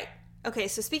 right? Okay,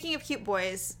 so speaking of cute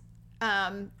boys,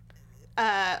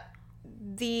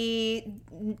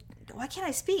 why can't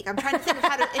I speak? I'm trying to think of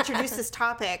how to introduce this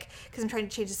topic because I'm trying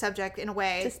to change the subject in a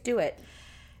way. Just do it.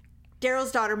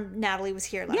 Daryl's daughter Natalie was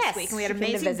here last week, and we had an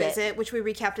amazing visit, which we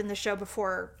recapped in the show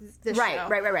before the show.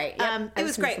 Right. Yep. It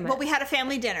was great. Well, we had a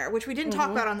family dinner, which we didn't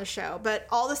talk about on the show, but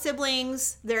all the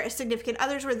siblings, their significant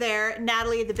others were there.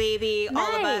 Natalie, the baby,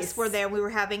 all of us were there. We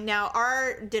were having. Now,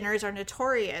 our dinners are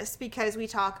notorious because we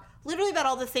talk literally about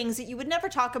all the things that you would never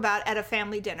talk about at a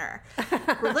family dinner.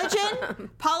 Religion,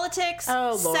 politics,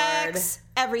 sex,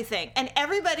 everything. And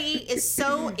everybody is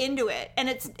so into it. And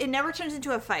it never turns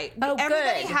into a fight.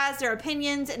 Everybody has their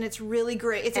opinions, and it's really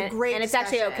great. It's a great And it's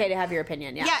discussion. actually okay to have your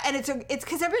opinion, yeah. Yeah, and it's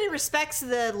because everybody respects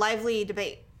the lively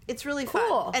debate. It's really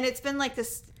fun. And it's been like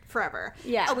this forever.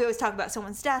 Yeah. Oh, we always talk about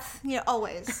someone's death,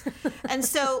 always. And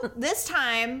so this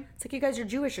time, it's like you guys are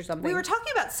Jewish or something. We were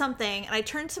talking about something, and I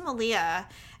turned to Malia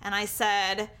and I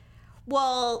said,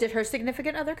 well, did her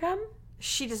significant other come?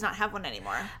 She does not have one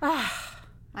anymore.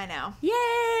 I know.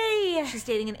 Yay! She's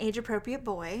dating an age-appropriate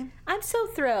boy. I'm so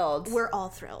thrilled. We're all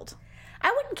thrilled.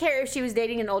 I wouldn't care if she was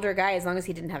dating an older guy as long as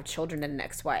he didn't have children and an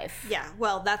ex-wife. Yeah,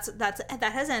 well, that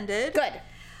has ended. Good.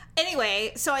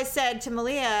 Anyway, so I said to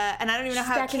Malia, and I don't even know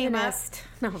how it came up.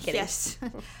 No, I'm kidding. Yes.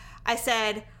 I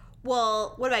said,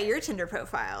 well, what about your Tinder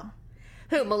profile?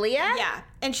 Who, Malia? Yeah.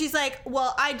 And she's like,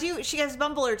 well, I do. She has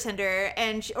Bumble or Tinder,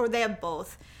 or they have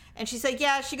both. And she's like,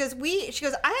 yeah. She goes,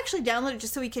 I actually download it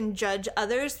just so we can judge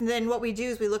others. And then what we do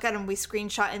is we look at them, we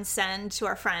screenshot and send to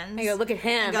our friends. I go, look at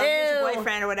him. And go, here's your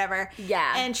boyfriend or whatever.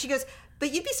 Yeah. And she goes,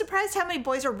 but you'd be surprised how many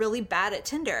boys are really bad at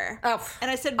Tinder. Oh. And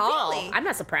I said, really? I'm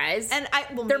not surprised. And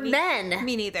they're men.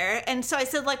 Me neither. And so I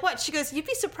said, like, what? She goes, you'd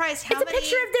be surprised how many... It's a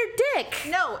picture of their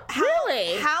dick. No.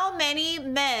 Really? How many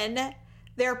men...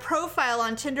 their profile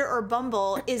on Tinder or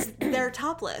Bumble is they're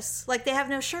topless. Like, they have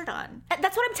no shirt on.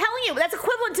 That's what I'm telling you. That's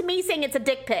equivalent to me saying it's a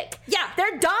dick pic. Yeah.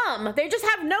 They're dumb. They just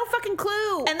have no fucking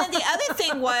clue. And then the other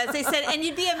thing was, they said, and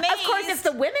you'd be amazed. Of course, if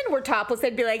the women were topless,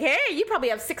 they'd be like, hey, you probably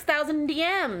have 6,000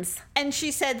 DMs. And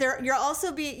she said you'd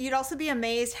also be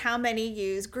amazed how many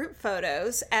use group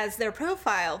photos as their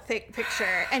profile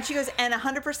picture. And she goes, and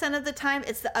 100% of the time,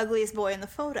 it's the ugliest boy in the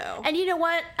photo. And you know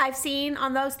what I've seen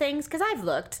on those things? Because I've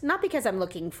looked. Not because I'm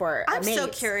looking for a mate. I'm so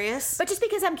curious. But just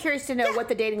because I'm curious to know what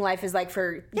the dating life is like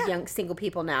for young single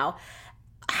people now.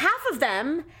 Half of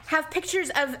them have pictures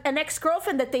of an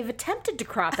ex-girlfriend that they've attempted to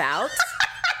crop out.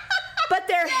 But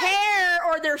their hair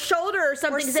or their shoulder or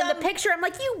something is in the picture. I'm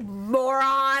like, you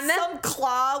moron. Some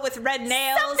claw with red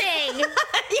nails. Something.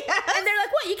 Yes. And they're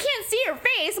like, what? You can't see her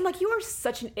face. I'm like, you are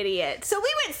such an idiot. So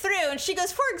we went through, and she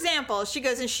goes, for example, and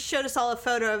she showed us all a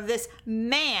photo of this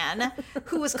man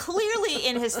who was clearly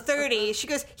in his 30s. She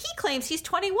goes, he claims he's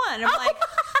 21. I'm like,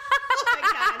 oh my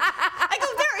God. I go,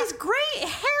 there is gray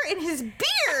hair in his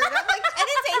beard. I'm like, and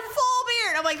it's a full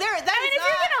beard. I'm like, if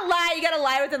you're gonna lie, you gotta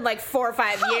lie within like 4 or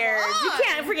 5 years. You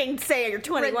can't freaking say you're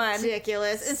 21.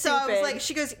 Ridiculous. And so I was like,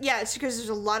 she goes, there's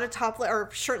a lot of topless or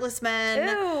shirtless men.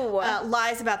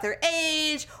 Lies about their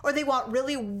age, or they want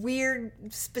really weird,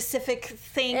 specific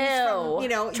things.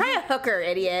 From, try a hooker,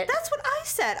 idiot. That's what I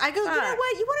said. I go, you know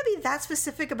what? You want to be that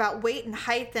specific about weight and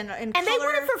height and color. And they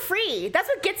want it for free. That's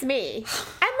what gets me.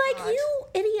 I'm like, you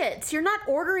idiots. You're not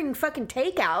ordering fucking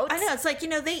takeout. I know. It's like,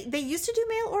 they used to do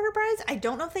mail order brides. I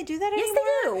don't know if they do that anymore. Yes,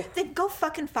 they do. Then go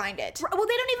fucking find it. Well,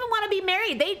 they don't even want to be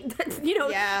married.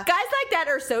 Guys like that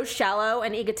are so shallow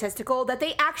and egotistical that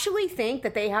they actually think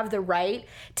that they have the right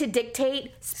to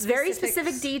dictate very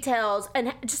specific details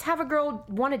and just have a girl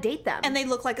want to date them. And they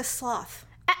look like a sloth.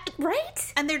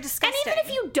 Right? And they're disgusting. And even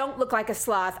if you don't look like a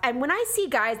sloth, and when I see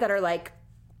guys that are like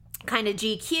kind of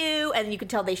GQ and you can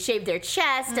tell they shaved their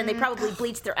chest and they probably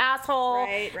bleached their asshole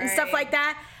and stuff like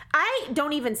that, I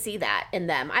don't even see that in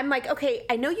them. I'm like, okay,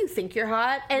 I know you think you're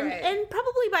hot, and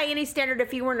probably by any standard,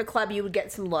 if you were in a club, you would get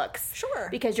some looks. Sure.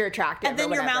 Because you're attractive. And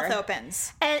then your mouth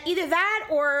opens. And either that,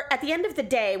 or at the end of the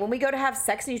day, when we go to have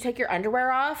sex and you take your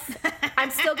underwear off, I'm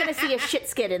still going to see a shit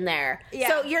skid in there. Yeah.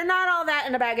 So you're not all that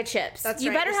in a bag of chips. That's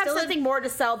you better have something more to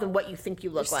sell than what you think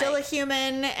you look like. You're still a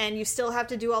human, and you still have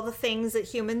to do all the things that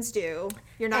humans do.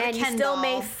 You're not a Ken And you still doll.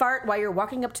 may fart while you're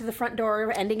walking up to the front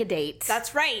door ending a date.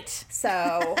 That's right.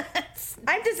 So...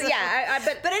 I'm just,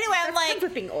 but anyway, I'm like,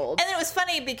 with being old. And then it was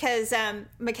funny because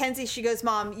Mackenzie, she goes,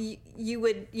 Mom, you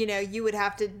would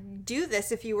have to do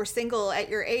this if you were single at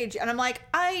your age. And I'm like,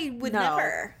 I would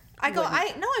never. I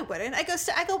wouldn't.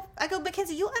 I go,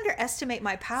 Mackenzie, you underestimate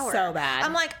my power. So bad.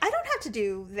 I'm like, I don't have to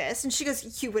do this. And she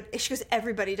goes, you would. She goes,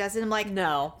 everybody does it. I'm like,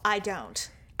 no, I don't.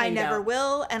 I never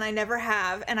will, and I never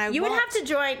have, and You would have to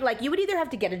join, like, you would either have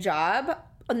to get a job,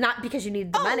 not because you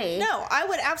need the money. No, I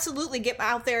would absolutely get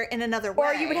out there in another way.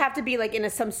 Or you would have to be like in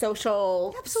some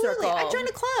social circle. I'd join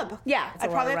a club. Yeah.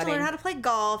 I'd probably have to learn how to play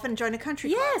golf and join a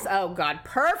country club. Yes. Oh, God.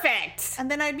 Perfect. And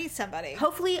then I'd meet somebody.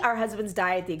 Hopefully our husbands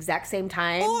die at the exact same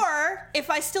time. Or if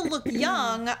I still look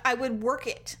young, I would work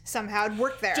it somehow. I'd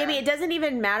work there. Jamie, it doesn't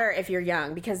even matter if you're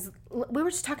young because we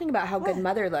were just talking about how good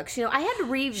Mother looks. I had to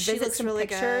revisit some really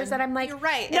pictures good. and I'm like, you're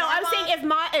right. No, I was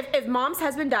saying if Mom's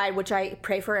husband died, which I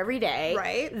pray for every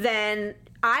day, then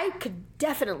I could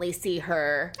definitely see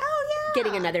her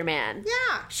getting another man.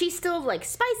 Yeah. She's still like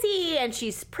spicy and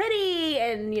she's pretty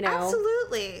and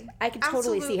Absolutely. I could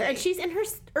totally see her. And she's in her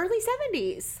early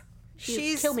 70s.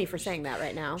 She's kill me for saying that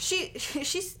right now. She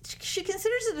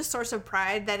considers it a source of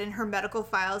pride that in her medical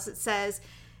files it says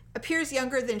appears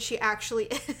younger than she actually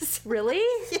is. Really?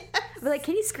 Yes. Like,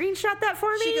 can you screenshot that for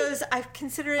me? She goes, I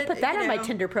consider it. I'll put that on my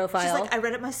Tinder profile. She's like, I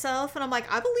read it myself, and I'm like,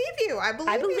 I believe you. I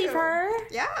believe her.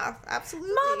 Yeah,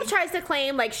 absolutely. Mom tries to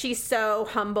claim like she's so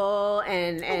humble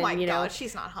and oh my God,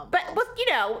 she's not humble. But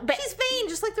she's vain,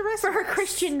 just like the rest of her. For her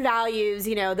Christian values,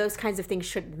 those kinds of things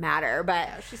shouldn't matter. But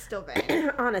yeah, she's still vain.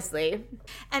 Honestly.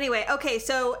 Anyway, okay,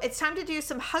 so it's time to do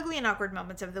some ugly and awkward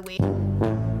moments of the week.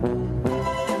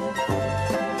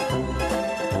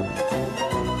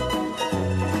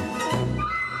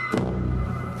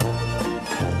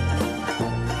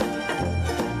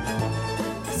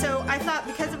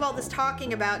 All this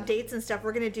talking about dates and stuff,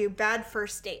 we're going to do bad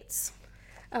first dates.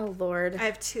 Oh, Lord. I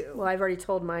have 2. Well, I've already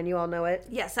told mine. You all know it.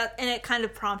 Yes, and it kind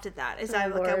of prompted that.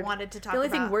 I wanted to talk about. The only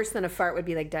thing worse than a fart would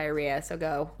be like diarrhea, so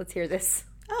go. Let's hear this.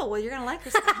 Oh, well, you're going to like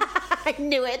this one. I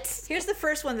knew it. Here's the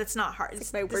first one that's not hard.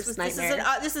 It's my worst nightmare.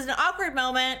 This is an awkward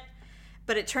moment,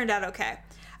 but it turned out okay.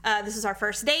 This is our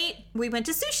first date. We went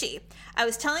to sushi. I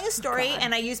was telling a story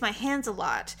and I used my hands a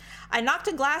lot. I knocked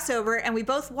a glass over and we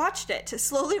both watched it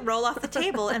slowly roll off the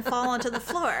table and fall onto the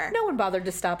floor. No one bothered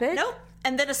to stop it. Nope.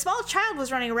 And then a small child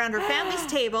was running around her family's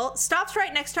table, stops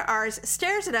right next to ours,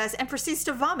 stares at us, and proceeds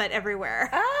to vomit everywhere.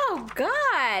 Oh,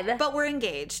 God. But we're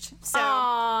engaged. So,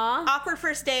 aww. Awkward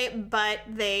first date, but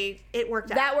it worked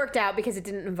out. That worked out because it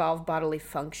didn't involve bodily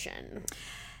function.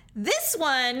 This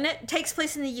one takes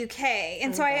place in the UK,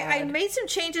 and so I made some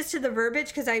changes to the verbiage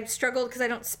because I struggled because I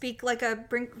don't speak like a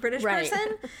British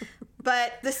person.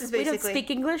 But this is basically... We don't speak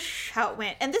English? How it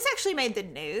went. And this actually made the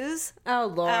news.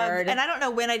 Oh, Lord. And I don't know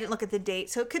when. I didn't look at the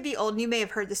date, so it could be old, and you may have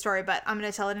heard the story, but I'm going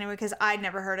to tell it anyway because I'd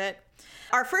never heard it.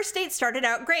 Our first date started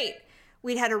out great.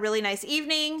 We'd had a really nice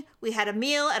evening. We had a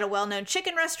meal at a well-known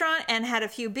chicken restaurant and had a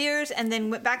few beers, and then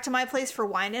went back to my place for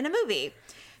wine and a movie.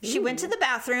 She went to the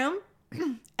bathroom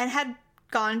and had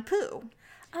gone poo.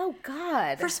 Oh,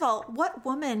 God. First of all, what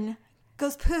woman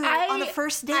goes poo on the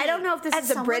first date? I don't know if this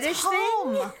is a British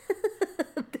thing.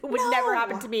 It would never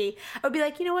happen to me. I would be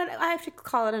like, you know what? I have to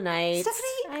call it a night.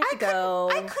 Stephanie,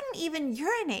 I couldn't even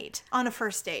urinate on a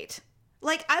first date.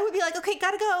 Like, I would be like, okay,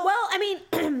 gotta go. Well, I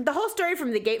mean, the whole story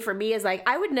from the gate for me is like,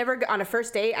 I would never, on a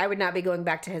first date, I would not be going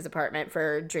back to his apartment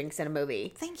for drinks and a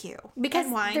movie. Thank you. Because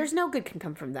there's no good can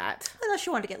come from that. Unless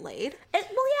you want to get laid. Well,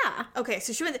 yeah. Okay,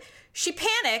 so she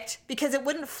panicked because it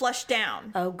wouldn't flush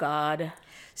down. Oh, God.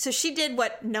 So she did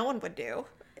what no one would do.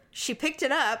 She picked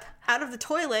it up out of the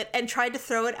toilet and tried to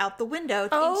throw it out the window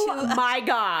my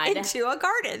God. into a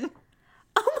garden.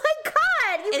 Oh, my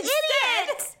God, you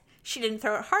idiot! She didn't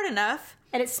throw it hard enough.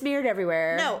 And it smeared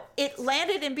everywhere. No, it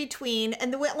landed in between.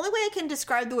 And the only way I can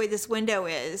describe the way this window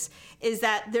is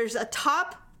that there's a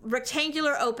top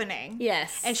rectangular opening.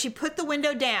 Yes. And she put the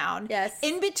window down. Yes.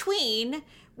 In between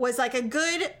was like a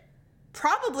good,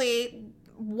 probably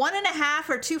 1.5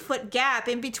 or 2 foot gap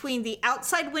in between the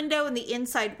outside window and the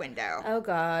inside window. Oh,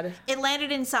 God. It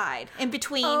landed inside, in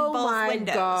between both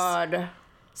windows. Oh, my God.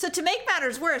 So to make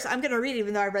matters worse, I'm going to read it,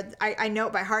 even though I know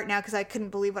it by heart now because I couldn't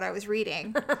believe what I was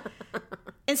reading.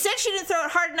 Instead, she didn't throw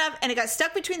it hard enough, and it got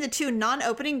stuck between the two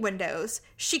non-opening windows.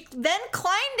 She then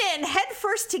climbed in head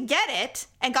first to get it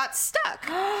and got stuck.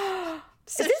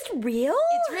 So, is this real?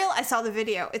 It's real. I saw the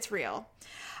video. It's real.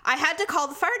 I had to call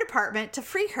the fire department to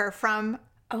free her from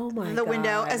the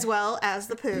window as well as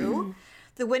the poo.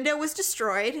 The window was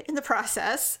destroyed in the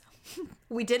process.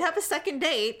 We did have a second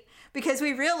date because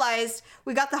we realized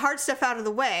we got the hard stuff out of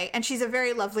the way, and she's a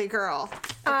very lovely girl.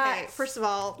 Okay, first of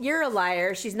all... You're a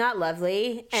liar. She's not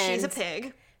lovely. And she's a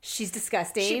pig. She's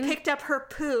disgusting. She picked up her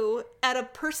poo at a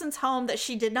person's home that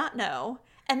she did not know,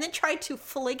 and then tried to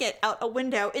fling it out a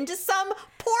window into some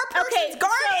poor person's garden.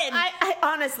 So I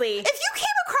honestly... If you came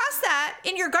across that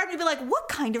in your garden, you'd be like, what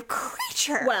kind of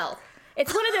creature? Well...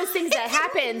 It's one of those things that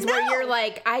happens where you're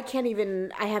like, I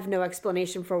have no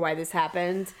explanation for why this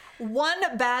happened.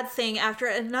 One bad thing after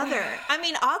another. I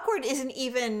mean, awkward isn't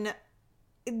even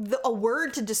a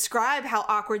word to describe how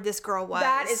awkward this girl was.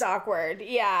 That is awkward.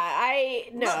 Yeah,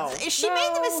 no. She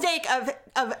made the mistake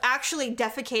of actually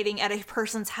defecating at a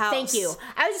person's house. Thank you.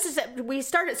 We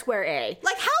start at square A.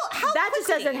 Like how that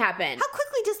quickly, just doesn't happen. How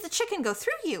quickly does the chicken go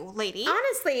through you, lady?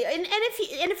 Honestly, and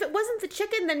if it wasn't the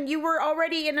chicken, then you were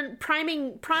already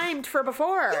primed for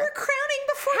before. You were crowning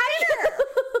before dinner.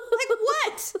 Like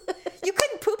what? You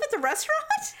couldn't poop at the restaurant?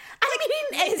 I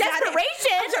mean,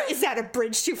 desperation. Is that a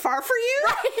bridge too far for you?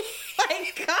 My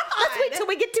God. Let's wait till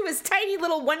we get to his tiny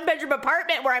little 1-bedroom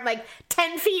apartment where I'm like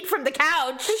 10 feet from the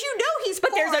couch. Because you know he's poor.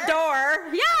 But there's a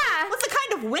door. Yeah. What's the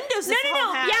kind of windows this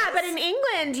home has? Yeah, but in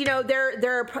England,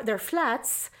 their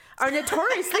flats are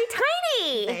notoriously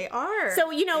tiny. They are.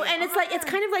 So, and it's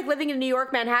kind of like living in New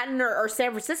York, Manhattan, or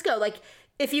San Francisco. Like,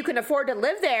 if you can afford to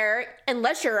live there,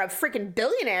 unless you're a freaking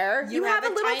billionaire, you have a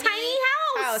little tiny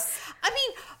house. I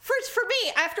mean, for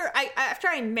me, after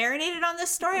I marinated on this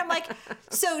story, I'm like,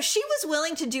 so she was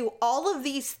willing to do all of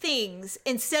these things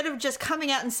instead of just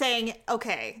coming out and saying,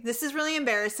 okay, this is really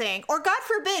embarrassing, or God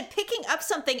forbid, picking up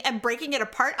something and breaking it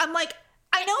apart. I'm like,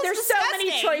 I know there's disgusting. So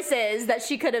many choices that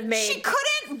she could have made. She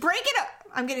couldn't break it up.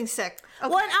 I'm getting sick. Okay.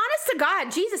 Well, and honest to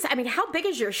God, Jesus, I mean, how big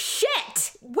is your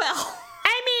shit? Well,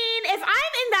 I mean, if I'm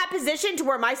in that position to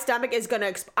where my stomach is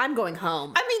I'm going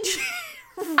home. I mean,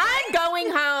 I'm going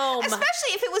home.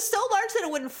 Especially if it was so large that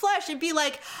it wouldn't flush. It'd be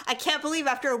like, I can't believe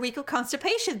after a week of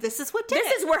constipation, this is what did it.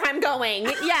 This is where I'm going.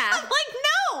 Yeah. I'm like,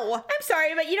 no. I'm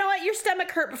sorry, but you know what? Your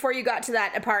stomach hurt before you got to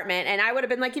that apartment. And I would have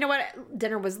been like, you know what?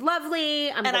 Dinner was lovely.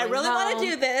 And I really want to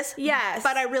do this. Yes.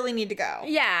 But I really need to go.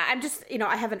 Yeah. I'm just,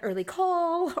 I have an early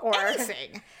call or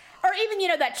anything. Or even,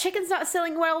 that chicken's not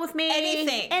selling well with me.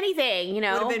 Anything, Would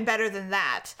have been better than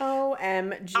that.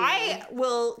 OMG. I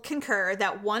will concur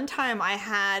that one time I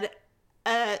had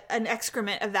an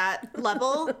excrement of that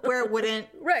level where it wouldn't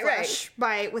flush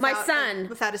without my son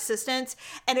without assistance,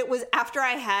 and it was after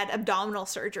I had abdominal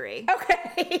surgery.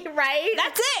 Okay, right?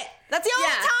 That's it. That's the only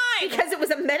time. Because it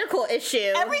was a medical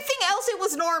issue. Everything else it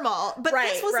was normal, but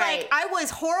this was like I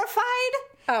was horrified.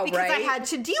 Because I had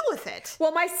to deal with it.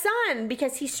 Well, my son,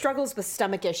 because he struggles with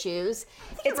stomach issues,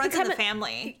 it runs in the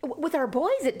family. With our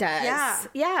boys, it does.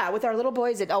 Yeah. With our little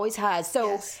boys, it always has.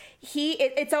 So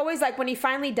it's always like when he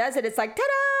finally does it, it's like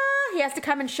ta-da! He has to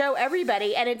come and show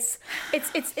everybody, and it's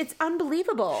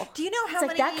unbelievable. Do you know how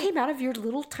many? That came out of your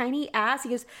little tiny ass. He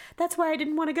goes, "That's why I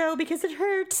didn't want to go because it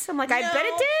hurts." I'm like, I bet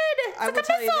it did. I will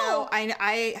tell you though,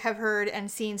 I have heard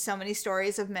and seen so many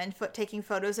stories of men taking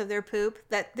photos of their poop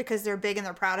because they're big and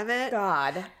they're proud of it.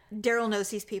 God. Daryl knows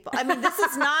these people. I mean, this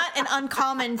is not an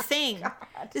uncommon thing.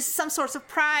 This is some source of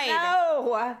pride.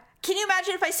 No. Can you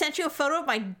imagine if I sent you a photo of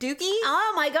my dookie?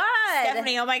 Oh my God.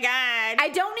 Stephanie, oh my God. I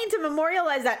don't need to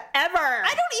memorialize that ever.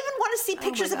 I don't even want to see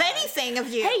pictures of anything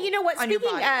of you. Hey, you know what?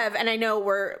 Speaking of, and I know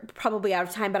we're probably out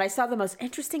of time, but I saw the most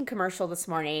interesting commercial this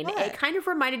morning. What? It kind of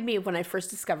reminded me of when I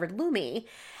first discovered Lumi.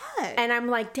 What? And I'm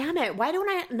like, damn it, why don't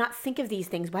I not think of these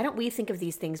things? Why don't we think of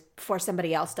these things before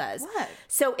somebody else does? What?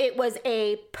 So it was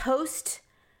a postpartum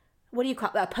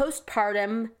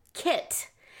kit.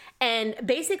 And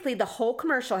basically the whole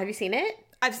commercial, have you seen it?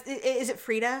 Is it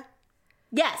Frida?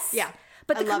 Yes. Yeah.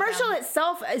 But the commercial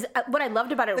itself is what I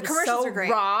loved about it. The commercials are great.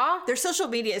 Raw. Their social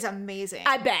media is amazing.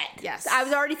 I bet. Yes. I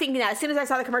was already thinking that. As soon as I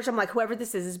saw the commercial, I'm like, whoever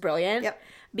this is brilliant. Yep.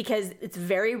 Because it's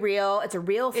very real. It's a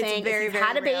real thing. It's very, if you've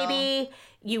had a baby,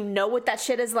 you know what that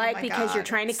shit is like because you're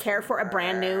trying to care for a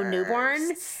brand new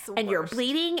newborn and you're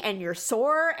bleeding and you're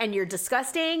sore and you're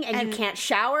disgusting and you can't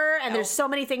shower and there's so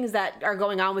many things that are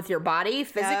going on with your body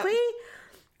physically. Yep.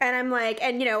 And I'm like,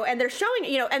 and they're showing,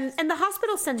 and the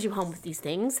hospital sends you home with these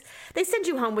things. They send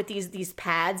you home with these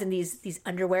pads and these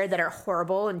underwear that are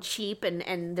horrible and cheap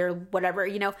and they're whatever,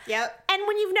 Yep. And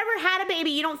when you've never had a baby,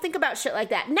 you don't think about shit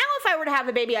like that. Now, if I were to have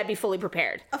a baby, I'd be fully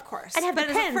prepared. Of course. I'd have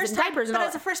the pens and diapers and all. But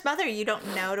as a first mother, you don't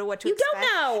know what to expect. You don't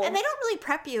know. And they don't really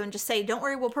prep you and just say, don't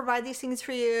worry, we'll provide these things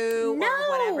for you or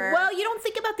whatever. Well, you don't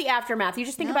think about the aftermath. You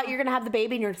just think about you're going to have the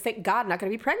baby and you're, thank God, not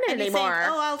going to be pregnant anymore.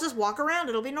 Think, I'll just walk around.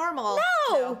 It'll be normal.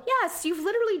 No. Yes, you've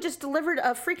literally just delivered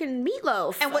a freaking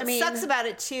meatloaf. And what sucks about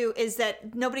it too is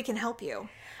that nobody can help you.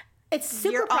 It's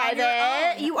super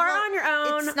private. You are on your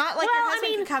own. It's not like your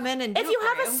husband can come in and do it if you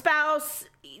have a spouse,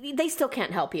 they still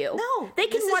can't help you. No. They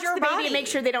can watch the baby and make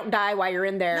sure they don't die while you're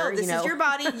in there. No, this is your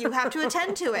body. You have to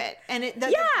attend to it. And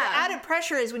the added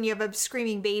pressure is when you have a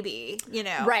screaming baby,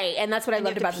 Right, and that's what I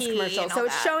loved about this commercial. So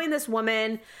it's showing this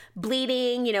woman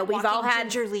bleeding, we've all had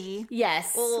gingerly.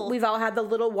 Yes. Ugh. We've all had the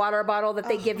little water bottle that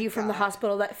they give you from the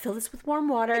hospital that fill this with warm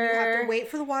water. And you have to wait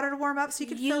for the water to warm up so you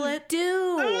can fill it. You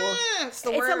do. It's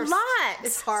the worst. It's a lot.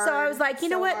 It's hard. So I was like, you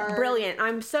know what? Brilliant.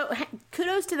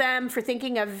 Kudos to them for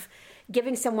thinking of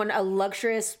giving someone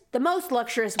the most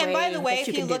luxurious way. And by the way,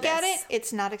 if you look at it,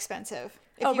 it's not expensive.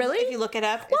 Really? If you look it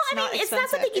up, it's not expensive. It's not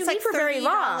something you need for very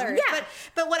long. Yeah.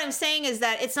 But what I'm saying is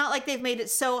that it's not like they've made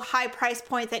it so high price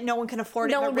point that no one can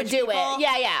afford it. No one would do it.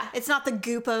 Yeah. It's not the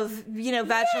goop of, vaginal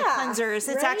cleansers.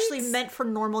 It's actually meant for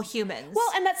normal humans.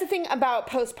 Well, and that's the thing about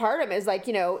postpartum is like,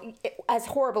 as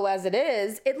horrible as it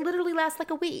is, it literally lasts like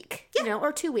a week,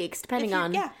 or 2 weeks, depending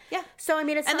on. Yeah. So, I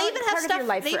mean, it's not part of your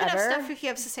life forever. They even have stuff if you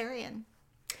have cesarean.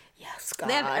 Yes, God.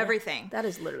 They have everything. That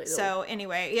is literally so.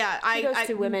 Anyway, yeah, kudos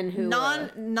to women who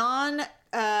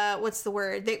what's the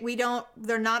word?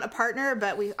 They're not a partner,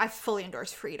 but I fully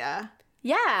endorse Frida.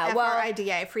 Yeah,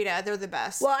 Frida, Frida, they're the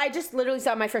best. Well, I just literally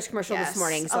saw my first commercial this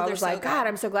morning, so I was like, God,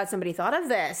 I'm so glad somebody thought of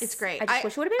this. It's great. I just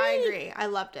wish it would have been me. I agree. I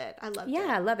loved it.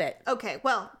 Yeah, I love it. Okay,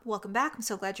 well, welcome back. I'm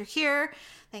so glad you're here.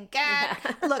 Thank God.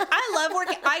 Look, I love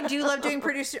working. I do love doing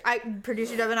Producer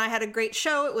Dove and I had a great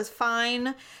show. It was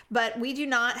fine, but we do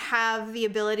not have the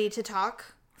ability to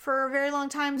talk for a very long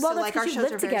time. Well, so that's like our you shows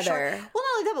live are very together. short. Well,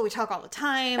 not only that, but we talk all the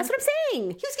time. That's what I'm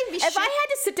saying. He was giving me If I had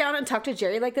to sit down and talk to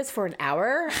Jerry like this for an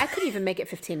hour, I couldn't even make it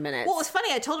 15 minutes. Well, it was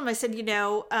funny. I told him, I said,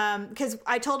 because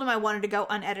I told him I wanted to go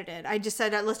unedited. I just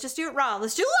said, let's just do it raw.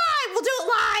 Let's do it live. We'll do it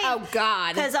live. Oh,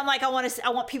 God. Because I'm like, I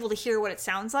want people to hear what it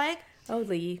sounds like.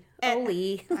 Lee.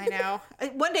 I know.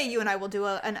 One day you and I will do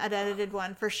an unedited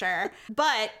one for sure.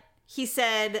 But he's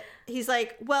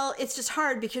like, well, it's just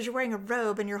hard because you're wearing a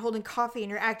robe and you're holding coffee and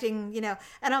you're acting,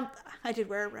 and I did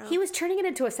wear a robe. He was turning it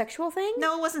into a sexual thing?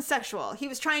 No, it wasn't sexual. He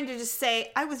was trying to just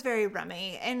say, I was very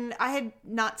rummy and I had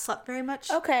not slept very much.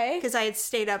 Okay. Because I had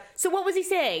stayed up. So what was he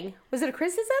saying? Was it a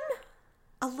criticism?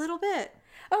 A little bit.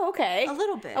 Oh, okay. A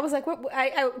little bit. I was like, what?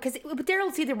 Because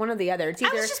Daryl's either one or the other. It's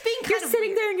either, I was just being kind you're of sitting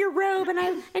weird. there in your robe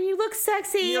and you look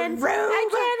sexy Your and robe. I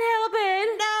can't help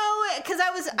it. No,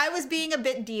 because I was being a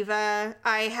bit diva.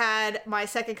 I had my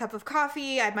second cup of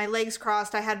coffee. I had my legs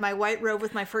crossed. I had my white robe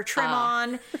with my fur trim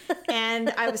on,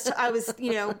 and I was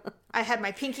I had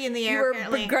my pinky in the air. You were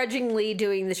apparently. begrudgingly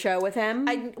doing the show with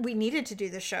him. We needed to do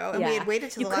the show, and we had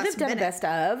waited till the last minute. You could have done best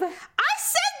of. I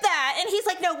said that, and he's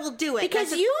like, "No, we'll do it."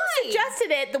 Because you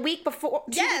suggested it the week before,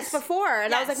 2 weeks before,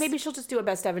 and I was like, maybe she'll just do a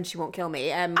best of, and she won't kill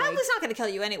me. And I was not going to kill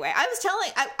you anyway. I was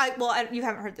telling, you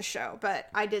haven't heard the show, but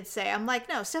I did say, I'm like,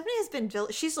 no, Stephanie has been,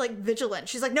 she's like vigilant.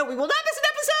 She's like, no, we will not miss an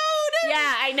episode.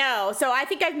 Yeah, I know. So I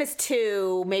think I've missed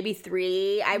 2, maybe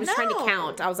 3. I was trying to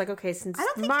count. I was like, okay, since I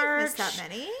don't think March. you've missed that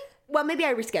many. Well, maybe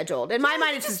I rescheduled. In my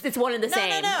mind, it's one and the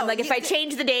same. No. Like, if I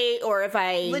change the date or if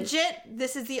I... Legit,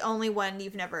 this is the only one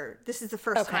this is the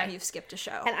first time you've skipped a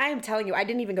show. And I am telling you, I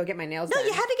didn't even go get my nails done. No,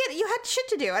 you had shit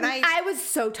to do. And I was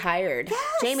so tired.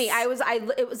 Yes. Jamie, it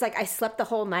was like I slept the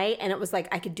whole night and it was like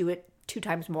I could do it 2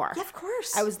 times more. Yeah, of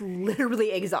course. I was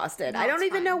literally exhausted. I don't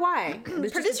even know why.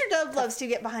 Producer Dove loves to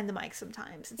get behind the mic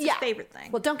sometimes. It's his favorite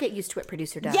thing. Well, don't get used to it,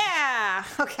 Producer Dove. Yeah.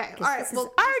 Okay. All right.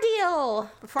 Well, our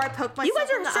deal. Before I poke myself you guys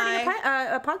in are the starting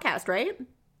eye, a podcast, right?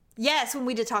 Yes, when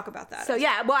we did talk about that. So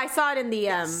yeah, well, I saw it in the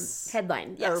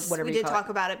headline or whatever. We did talk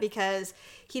about it because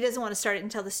he doesn't want to start it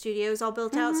until the studio is all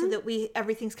built out, so that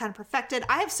everything's kind of perfected.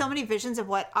 I have so many visions of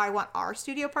what I want our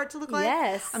studio part to look like.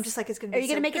 Yes, I'm just like, it's gonna be. Are you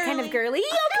gonna make girly. it kind of girly?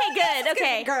 Okay, good.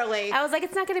 Okay, girly. I was like,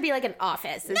 it's not gonna be like an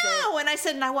office. No, and I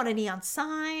said, and I want a neon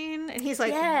sign, and he's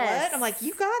like, yes. What? I'm like,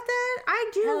 you got that?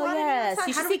 I do. Hell want a neon sign.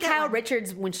 You should see Kyle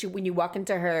Richards when you walk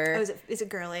into her. Oh, is it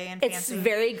girly and it's fancy?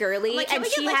 very girly, like, and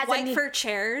she has white fur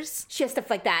chairs. She has stuff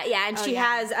like that, yeah, and she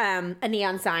has a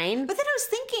neon sign. But then I was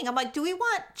thinking, I'm like, do we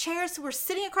want chairs so we're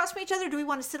sitting across from each other? Or do we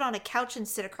want to sit on a couch and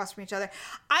sit across from each other?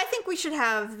 I think we should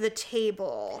have the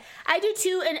table. I do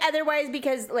too, and otherwise,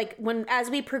 because like as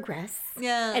we progress,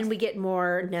 and we get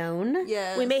more known,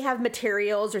 we may have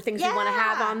materials or things we want to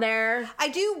have on there. I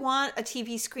do want a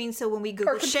TV screen so when we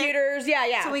Google computers,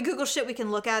 shit, so when we Google shit, we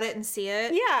can look at it and see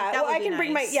it. Yeah, well, I can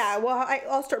bring my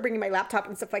I'll start bringing my laptop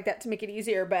and stuff like that to make it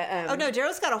easier. But oh no,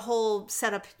 Daryl's got a whole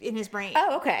setup in his brain.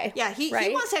 Oh, okay. Yeah, he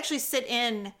wants to actually sit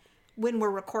in when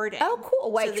we're recording. Oh,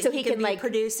 cool. Like, so he can be like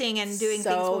producing and doing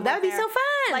things. When that would be so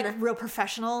fun. Like real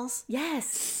professionals.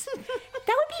 Yes. That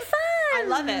would be fun. I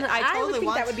love it. I totally would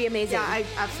think that would be amazing. Yeah, I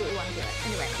absolutely want to do it.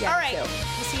 Anyway. Yeah, all right.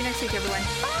 We'll see you next week, everyone.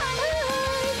 Bye.